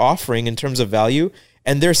what they're offering in terms of value.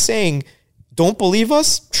 And they're saying, don't believe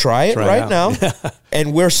us? Try it right now.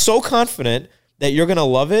 And we're so confident that you're going to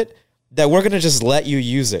love it that we're going to just let you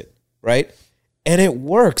use it, right? And it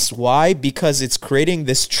works. Why? Because it's creating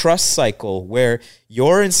this trust cycle where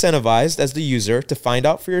you're incentivized as the user to find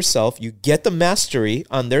out for yourself. You get the mastery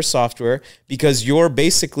on their software because you're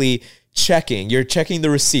basically you're checking the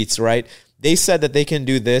receipts, right? They said that they can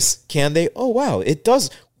do this. Can they? Oh, wow, it does.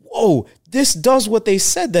 Whoa, this does what they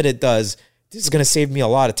said that it does. This is going to save me a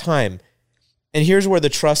lot of time. And here's where the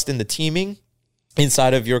trust in the teaming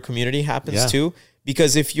inside of your community happens too.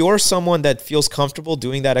 Because if you're someone that feels comfortable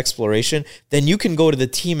doing that exploration, then you can go to the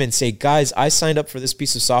team and say, guys, I signed up for this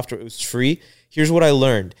piece of software. It was free. Here's what I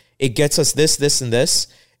learned. It gets us this, this, and this.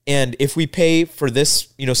 And if we pay for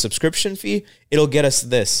this, subscription fee, it'll get us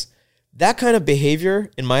this. That kind of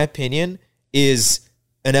behavior, in my opinion, is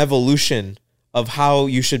an evolution of how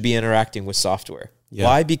you should be interacting with software. Yeah.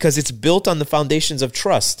 Why? Because it's built on the foundations of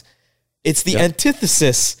trust. It's the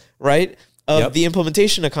antithesis, right, of the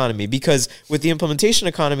implementation economy. Because with the implementation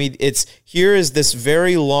economy, here is this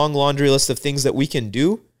very long laundry list of things that we can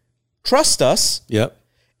do. Trust us. Yep.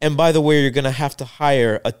 And by the way, you're going to have to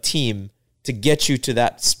hire a team to get you to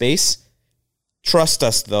that space. Trust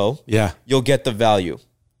us, though. Yeah. You'll get the value,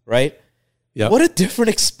 right? Yeah. What a different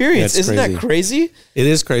experience. Isn't that crazy? It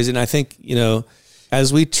is crazy. And I think,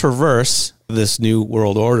 as we traverse this new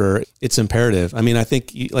world order, it's imperative. I mean, I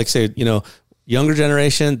think, like say, younger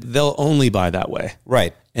generation, they'll only buy that way.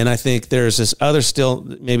 Right. And I think there's this other still,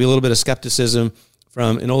 maybe a little bit of skepticism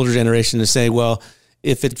from an older generation to say, well,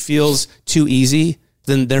 if it feels too easy,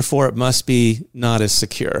 then therefore it must be not as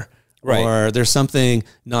secure. Right. Or there's something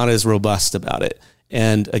not as robust about it.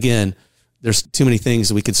 And again, there's too many things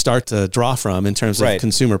that we could start to draw from in terms of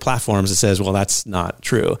consumer platforms that says, well, that's not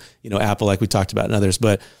true. Apple, like we talked about, and others.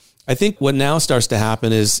 But I think what now starts to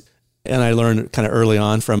happen is, and I learned kind of early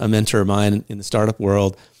on from a mentor of mine in the startup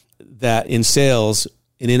world, that in sales,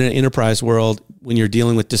 in an enterprise world, when you're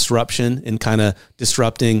dealing with disruption and kind of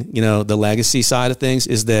disrupting, the legacy side of things,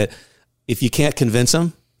 is that if you can't convince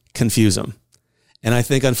them, confuse them. And I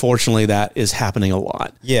think, unfortunately, that is happening a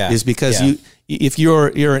lot. Yeah. Is because if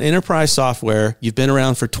you're an enterprise software, you've been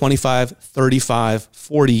around for 25, 35,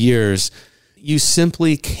 40 years, you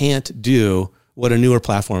simply can't do what a newer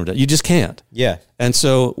platform does. You just can't. Yeah. And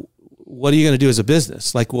so what are you going to do as a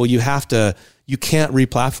business? Like, well, you can't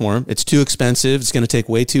re-platform. It's too expensive. It's going to take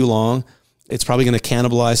way too long. It's probably going to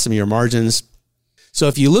cannibalize some of your margins. So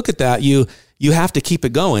if you look at that, you have to keep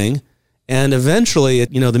it going. And eventually,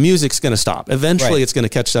 the music's going to stop. Eventually, it's going to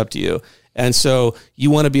catch up to you. And so you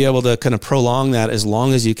want to be able to kind of prolong that as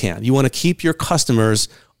long as you can. You want to keep your customers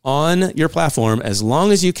on your platform as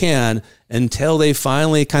long as you can until they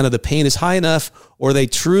finally the pain is high enough, or they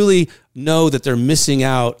truly know that they're missing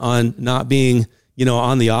out on not being,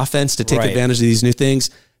 on the offense to take advantage of these new things,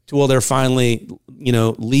 to they're finally,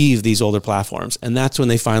 leave these older platforms. And that's when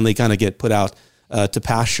they finally kind of get put out to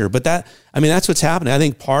pasture. But that's what's happening. I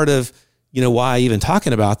think part of, why even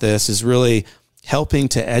talking about this is really helping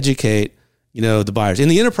to educate, the buyers. In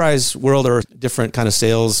the enterprise world, there are different kind of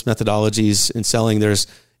sales methodologies in selling. There's,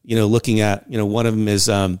 looking at, one of them is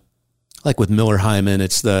like with Miller Hyman,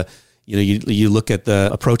 it's the, you look at the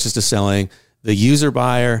approaches to selling, the user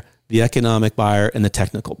buyer, the economic buyer, and the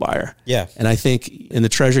technical buyer. Yeah. And I think in the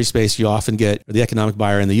treasury space, you often get the economic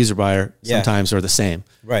buyer and the user buyer sometimes are the same.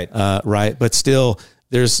 Right. Right. But still,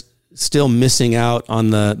 there's still missing out on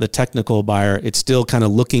the technical buyer. It's still kind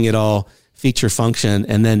of looking at all feature function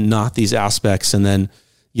and then not these aspects, and then,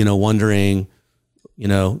 wondering,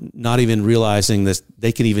 not even realizing that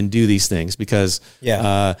they can even do these things because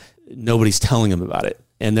nobody's telling them about it.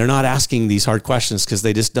 And they're not asking these hard questions because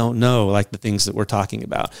they just don't know, like the things that we're talking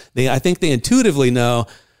about. I think they intuitively know,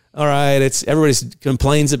 all right, everybody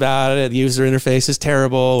complains about it. The user interface is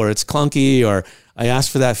terrible, or it's clunky, or I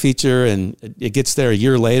asked for that feature and it gets there a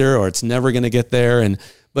year later, or it's never going to get there.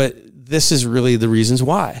 But this is really the reasons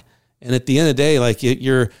why. And at the end of the day, like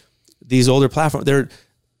these older platforms,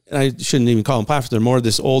 I shouldn't even call them platforms. They're more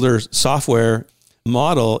this older software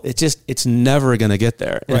model. It's never going to get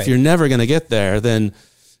there. And if you're never going to get there, then,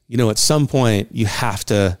 at some point you have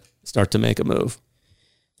to start to make a move.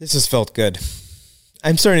 This has felt good.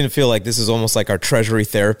 I'm starting to feel like this is almost like our treasury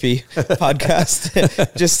therapy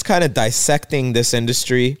podcast, just kind of dissecting this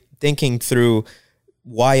industry, thinking through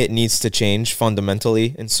why it needs to change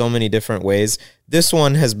fundamentally in so many different ways. This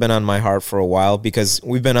one has been on my heart for a while because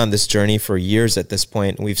we've been on this journey for years at this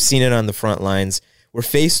point. We've seen it on the front lines. We're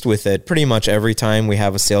faced with it pretty much every time we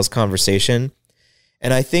have a sales conversation.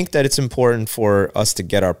 And I think that it's important for us to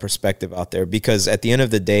get our perspective out there because at the end of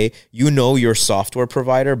the day, your software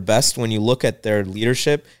provider best when you look at their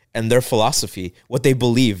leadership and their philosophy, what they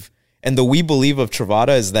believe. And the we believe of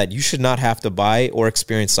Travada is that you should not have to buy or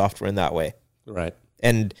experience software in that way. Right.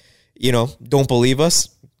 And, don't believe us,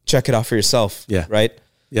 check it out for yourself. Yeah. Right.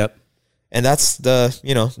 Yep. And that's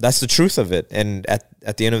the truth of it. And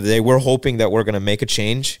at the end of the day, we're hoping that we're going to make a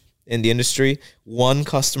change in the industry, one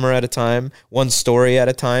customer at a time, one story at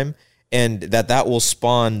a time, and that will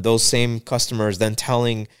spawn those same customers then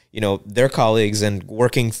telling, their colleagues and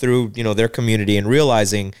working through, their community and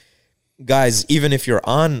realizing, guys, even if you're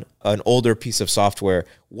on an older piece of software,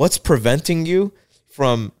 what's preventing you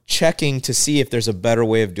from checking to see if there's a better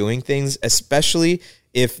way of doing things, especially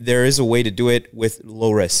if there is a way to do it with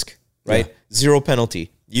low risk, right? Yeah. Zero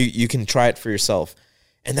penalty. You can try it for yourself.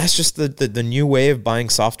 And that's just the new way of buying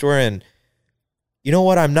software. And you know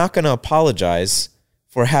what? I'm not going to apologize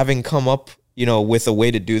for having come up, with a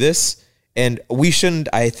way to do this. And we shouldn't,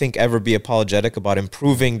 I think, ever be apologetic about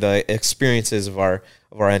improving the experiences of our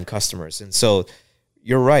end customers. And so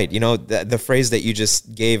you're right. The phrase that you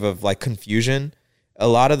just gave of like confusion, a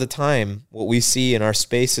lot of the time what we see in our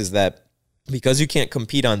space is that because you can't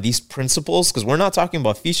compete on these principles, because we're not talking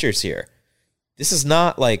about features here. This is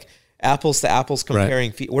not like apples to apples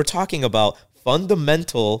comparing. We're talking about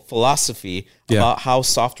fundamental philosophy about how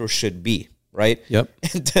software should be, right? Yep.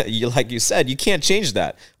 And like you said, you can't change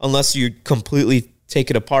that unless you completely take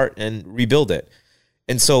it apart and rebuild it.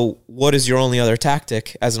 And so what is your only other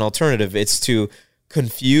tactic as an alternative? It's to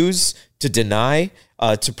confuse, to deny,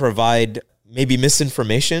 to provide maybe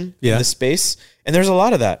misinformation in the space. And there's a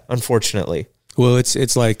lot of that, unfortunately. Well,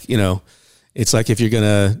 it's like, it's like if you're going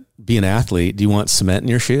to be an athlete, do you want cement in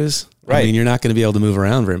your shoes? Right. I mean, you're not going to be able to move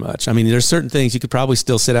around very much. I mean, there's certain things you could probably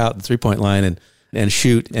still sit out the 3-point line and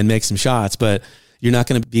shoot and make some shots, but you're not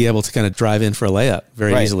going to be able to kind of drive in for a layup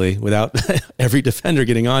very easily without every defender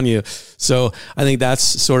getting on you. So I think that's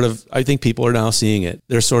sort of, I think people are now seeing it.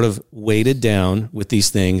 They're sort of weighted down with these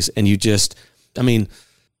things, and you just, I mean,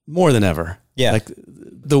 more than ever. Yeah. Like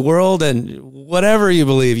the world and whatever you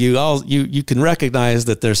believe, you can recognize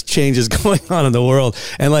that there's changes going on in the world,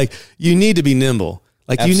 and like you need to be nimble.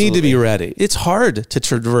 Like you need to be ready. It's hard to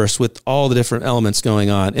traverse with all the different elements going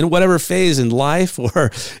on in whatever phase in life,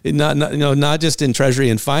 or not just in treasury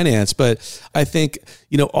and finance. But I think,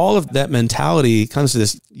 all of that mentality comes to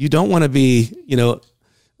this. You don't want to be,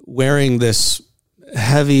 wearing this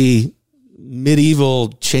heavy medieval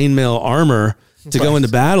chainmail armor to go into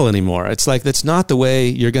battle anymore. It's like, that's not the way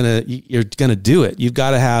you're going to do it. You've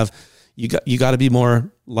got to have, you got to be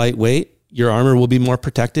more lightweight. Your armor will be more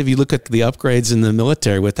protective. You look at the upgrades in the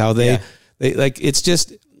military with how they like,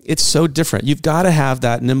 it's so different. You've got to have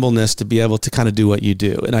that nimbleness to be able to kind of do what you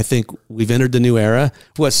do. And I think we've entered the new era.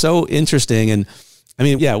 What's so interesting, and I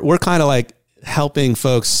mean, we're kind of like helping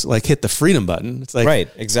folks like hit the freedom button. It's like, right,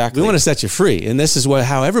 exactly. We want to set you free. And this is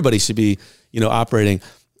how everybody should be, operating.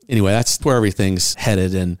 Anyway, that's where everything's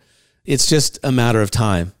headed. And it's just a matter of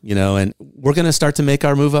time, and we're going to start to make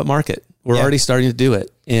our move up market. We're already starting to do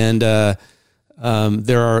it. And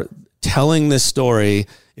there are telling this story.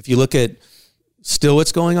 If you look at still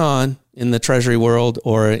what's going on in the treasury world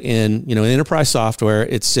or in, in enterprise software,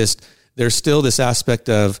 it's just, there's still this aspect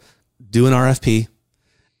of do an RFP,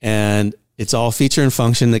 and it's all feature and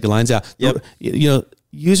function that lines out. Yep.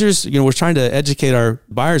 Users, we're trying to educate our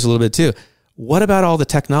buyers a little bit too. What about all the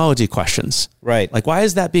technology questions? Right. Like, why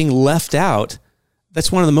is that being left out?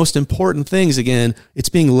 That's one of the most important things. Again, it's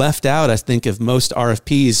being left out, I think, of most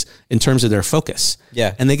RFPs in terms of their focus.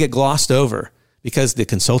 Yeah. And they get glossed over because the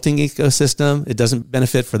consulting ecosystem, it doesn't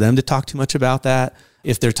benefit for them to talk too much about that.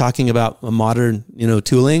 If they're talking about a modern,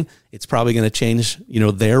 tooling, it's probably going to change,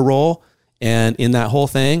 their role. And in that whole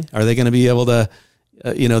thing, are they going to be able to,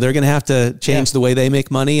 they're going to have to change the way they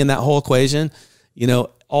make money in that whole equation.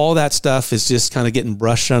 All that stuff is just kind of getting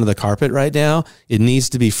brushed under the carpet right now. It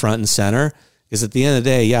needs to be front and center. Because at the end of the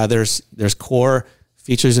day, there's core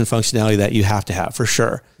features and functionality that you have to have for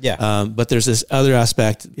sure. Yeah. But there's this other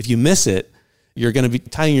aspect. If you miss it, you're going to be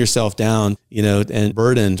tying yourself down, and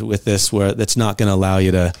burdened with this where that's not going to allow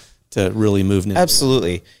you to really move.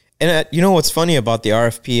 Absolutely. And what's funny about the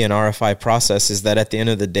RFP and RFI process is that at the end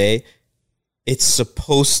of the day, it's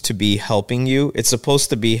supposed to be helping you. It's supposed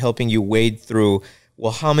to be helping you wade through,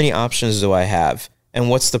 well, how many options do I have? And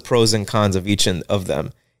what's the pros and cons of each of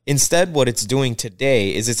them? Instead, what it's doing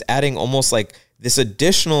today is it's adding almost like this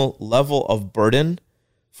additional level of burden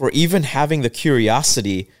for even having the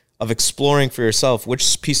curiosity of exploring for yourself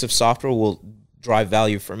which piece of software will drive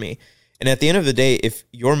value for me. And at the end of the day, if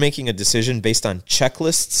you're making a decision based on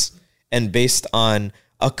checklists and based on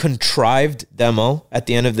a contrived demo at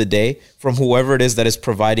the end of the day from whoever it is that is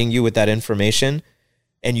providing you with that information,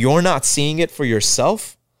 and you're not seeing it for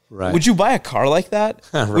yourself, right. Would you buy a car like that?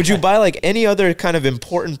 Right. Would you buy like any other kind of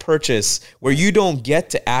important purchase where you don't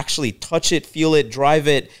get to actually touch it, feel it, drive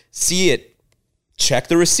it, see it, check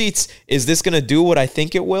the receipts? Is this going to do what I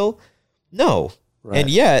think it will? No. Right. And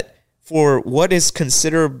yet, for what is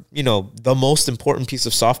considered, the most important piece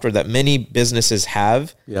of software that many businesses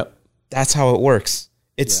have, that's how it works.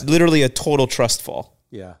 It's literally a total trust fall.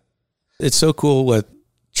 Yeah. It's so cool what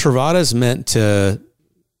Travada's meant to,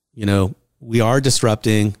 we are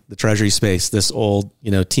disrupting the treasury space, this old,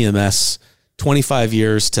 TMS, 25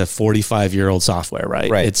 years to 45-year-old software,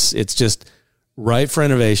 right? Right. It's just ripe for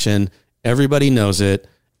innovation. Everybody knows it.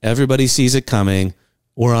 Everybody sees it coming.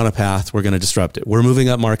 We're on a path. We're going to disrupt it. We're moving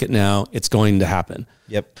up market now. It's going to happen.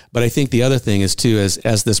 Yep. But I think the other thing is too,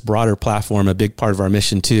 as this broader platform, a big part of our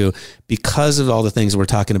mission too, because of all the things we're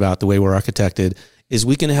talking about, the way we're architected, is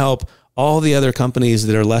we can help all the other companies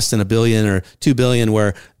that are less than $1 billion or $2 billion,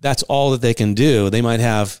 where that's all that they can do. They might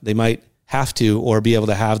have to, or be able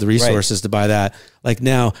to have the resources to buy that. Like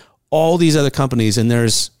now, all these other companies, and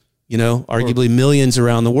there's, arguably millions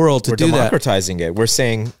around the world to do that. We're democratizing it. We're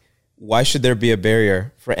saying, why should there be a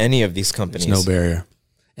barrier for any of these companies? There's no barrier.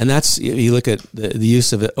 And that's, you look at the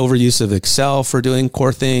use of overuse of Excel for doing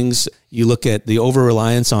core things. You look at the over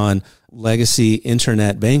reliance on legacy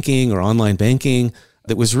internet banking or online banking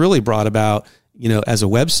that was really brought about, as a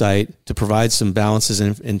website to provide some balances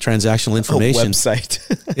in transactional information. A website.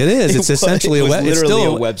 It is. It's essentially it's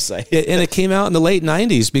still a website. And it came out in the late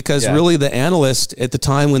 90s because really the analysts at the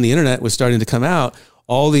time when the internet was starting to come out,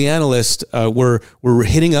 all the analysts were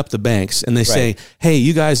hitting up the banks and they say, hey,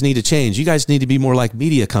 you guys need to change. You guys need to be more like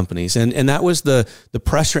media companies. And that was the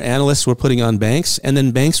pressure analysts were putting on banks. And then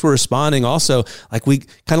banks were responding also like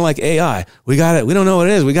kind of like AI. We don't know what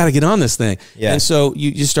it is. We got to get on this thing. Yeah. And so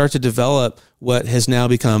you start to develop what has now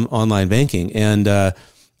become online banking. And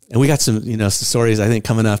we got some, stories I think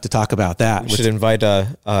coming up to talk about that. We should invite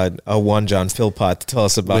a one John Philpott to tell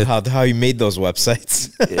us about how you made those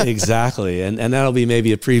websites. Exactly, and that'll be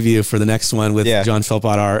maybe a preview for the next one with John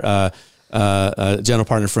Philpott, our general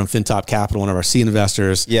partner from FinTop Capital, one of our seed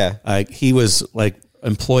investors. Yeah, he was like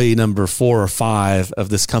employee number 4 or 5 of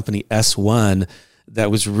this company S1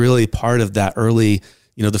 that was really part of that early,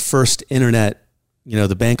 the first internet.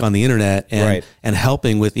 The bank on the internet and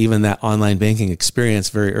helping with even that online banking experience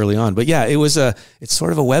very early on. But yeah, it's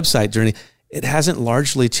sort of a website journey. It hasn't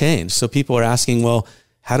largely changed. So people are asking, well,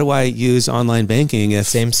 how do I use online banking if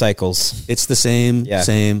same cycles? It's the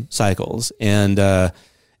same cycles. And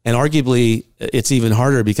arguably it's even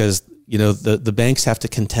harder because, the banks have to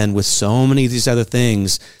contend with so many of these other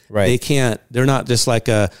things. Right. They're not just like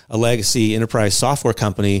a legacy enterprise software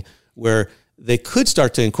company where they could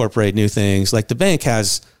start to incorporate new things. Like the bank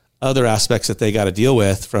has other aspects that they got to deal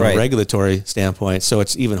with from a regulatory standpoint. So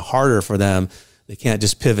it's even harder for them. They can't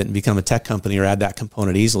just pivot and become a tech company or add that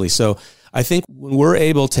component easily. So I think when we're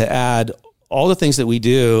able to add all the things that we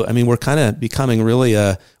do, we're kind of becoming really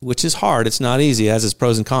which is hard. It's not easy, as is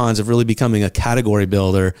pros and cons of really becoming a category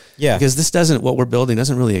builder. Yeah. Because what we're building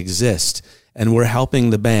doesn't really exist. And we're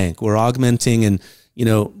helping the bank. We're augmenting and,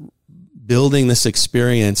 building this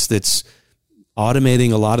experience that's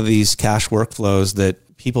automating a lot of these cash workflows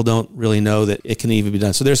that people don't really know that it can even be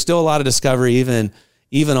done. So there's still a lot of discovery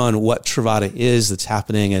even on what Truvada is that's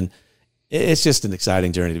happening. And it's just an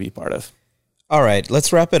exciting journey to be part of. All right,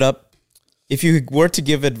 let's wrap it up. If you were to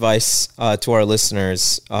give advice to our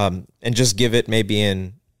listeners and just give it maybe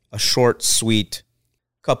in a short, sweet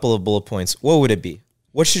couple of bullet points, what would it be?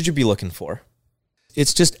 What should you be looking for?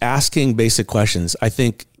 It's just asking basic questions. I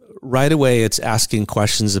think right away it's asking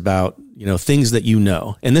questions about, things that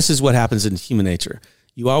and this is what happens in human nature.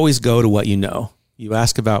 You always go to what you know. You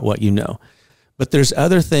ask about what you know. But there's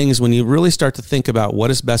other things when you really start to think about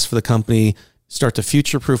what is best for the company, start to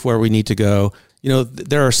future-proof where we need to go.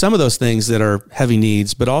 There are some of those things that are heavy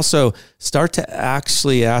needs, but also start to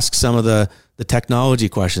actually ask some of the technology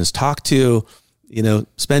questions. Talk to,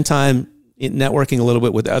 spend time networking a little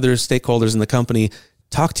bit with other stakeholders in the company.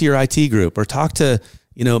 Talk to your IT group or talk to,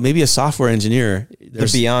 maybe a software engineer. They're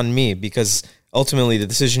beyond me, because ultimately the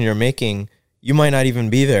decision you're making, you might not even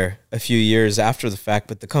be there a few years after the fact,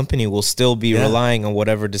 but the company will still be relying on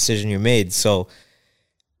whatever decision you made. So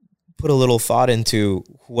put a little thought into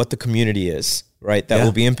what the community is, right? That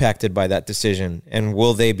will be impacted by that decision. And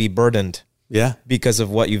will they be burdened because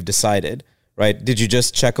of what you've decided, right? Did you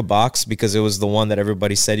just check a box because it was the one that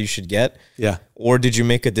everybody said you should get? Yeah. Or did you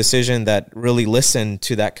make a decision that really listened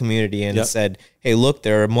to that community and said, hey, look,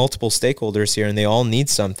 there are multiple stakeholders here and they all need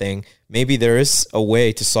something. Maybe there is a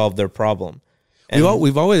way to solve their problem. And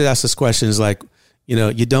we've always asked this question is like,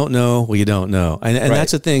 you don't know, well, you don't know. And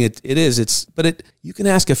that's the thing. But you can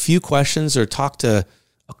ask a few questions or talk to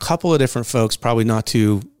a couple of different folks, probably not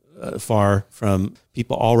too far from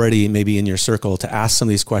people already maybe in your circle, to ask some of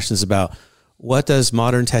these questions about what does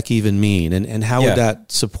modern tech even mean? And how would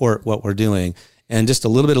that support what we're doing? And just a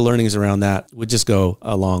little bit of learnings around that would just go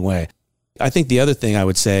a long way. I think the other thing I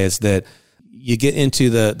would say is that you get into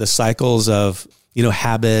the cycles of,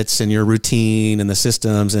 habits and your routine and the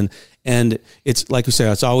systems. And it's like we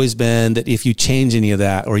say, it's always been that if you change any of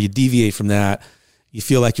that or you deviate from that, you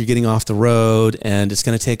feel like you're getting off the road and it's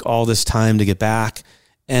going to take all this time to get back.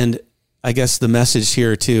 And I guess the message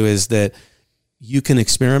here too is that you can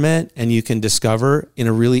experiment and you can discover in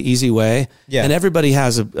a really easy way. Yeah. And everybody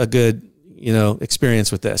has a good,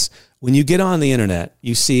 experience with this. When you get on the internet,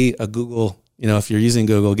 you see a Google, if you're using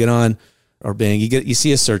Google, get on, or Bing, you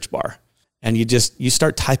see a search bar and you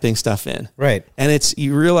start typing stuff in. Right. And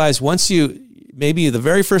you realize maybe the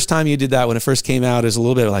very first time you did that when it first came out is a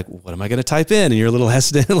little bit like, what am I going to type in? And you're a little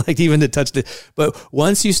hesitant, like even to touch it. But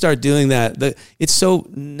once you start doing that, it's so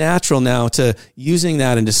natural now to using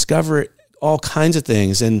that and discover all kinds of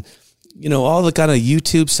things. And all the kind of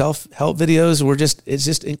YouTube self-help videos it's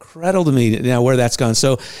just incredible to me now where that's gone.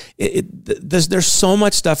 So there's so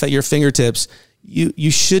much stuff at your fingertips.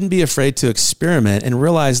 You shouldn't be afraid to experiment and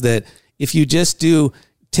realize that if you just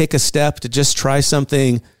take a step to just try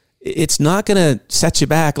something, it's not going to set you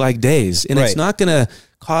back like days, and it's not going to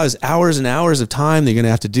cause hours and hours of time that you're going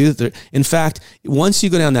to have to do. In fact, once you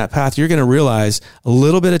go down that path, you're going to realize a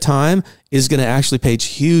little bit of time is going to actually pay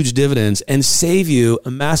huge dividends and save you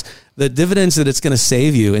the dividends that it's going to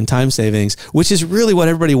save you in time savings, which is really what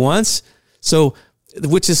everybody wants. So,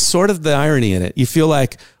 which is sort of the irony in it. You feel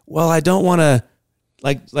like, well, I don't want to,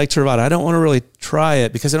 like Theravada, I don't want to really try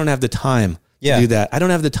it because I don't have the time to do that. I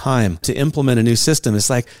don't have the time to implement a new system.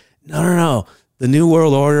 It's like, no. The new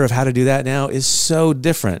world order of how to do that now is so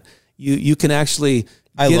different. You can actually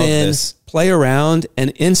get in, play around,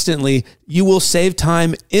 and instantly you will save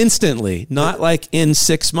time instantly, not like in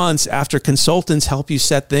 6 months after consultants help you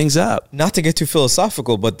set things up. Not to get too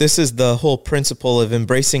philosophical, but this is the whole principle of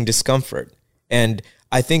embracing discomfort. And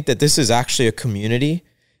I think that this is actually a community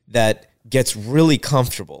that gets really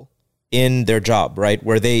comfortable in their job, right?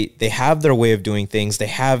 Where they have their way of doing things, they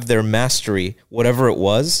have their mastery, whatever it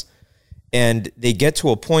was, and they get to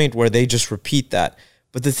a point where they just repeat that.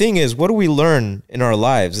 But the thing is, what do we learn in our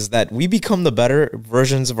lives is that we become the better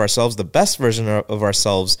versions of ourselves, the best version of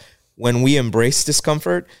ourselves when we embrace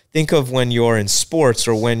discomfort. Think of when you're in sports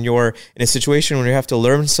or when you're in a situation when you have to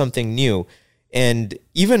learn something new. And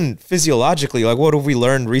even physiologically, like what have we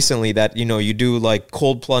learned recently that, you do like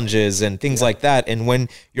cold plunges and things like that. And when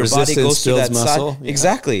your body goes through that muscle,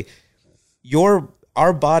 exactly,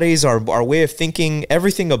 our bodies, our way of thinking,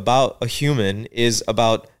 everything about a human is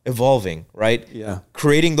about evolving, right? Yeah.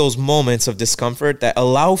 Creating those moments of discomfort that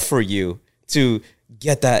allow for you to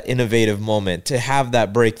get that innovative moment, to have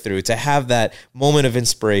that breakthrough, to have that moment of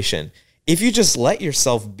inspiration. If you just let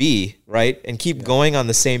yourself be, right, and keep going on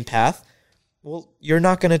the same path, well, you're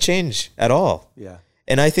not going to change at all. Yeah.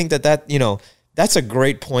 And I think that that's a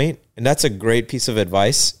great point, and that's a great piece of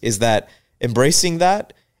advice, is that embracing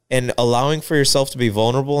that and allowing for yourself to be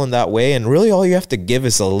vulnerable in that way. And really all you have to give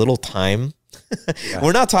is a little time.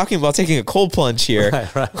 We're not talking about taking a cold plunge here.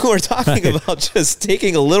 Right. We're talking about just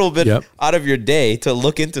taking a little bit out of your day to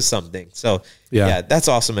look into something. So that's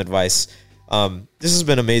awesome advice. This has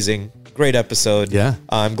been amazing. Great episode. Yeah.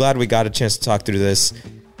 I'm glad we got a chance to talk through this.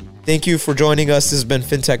 Thank you for joining us. This has been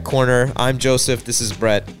FinTech Corner. I'm Joseph. This is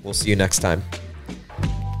Brett. We'll see you next time.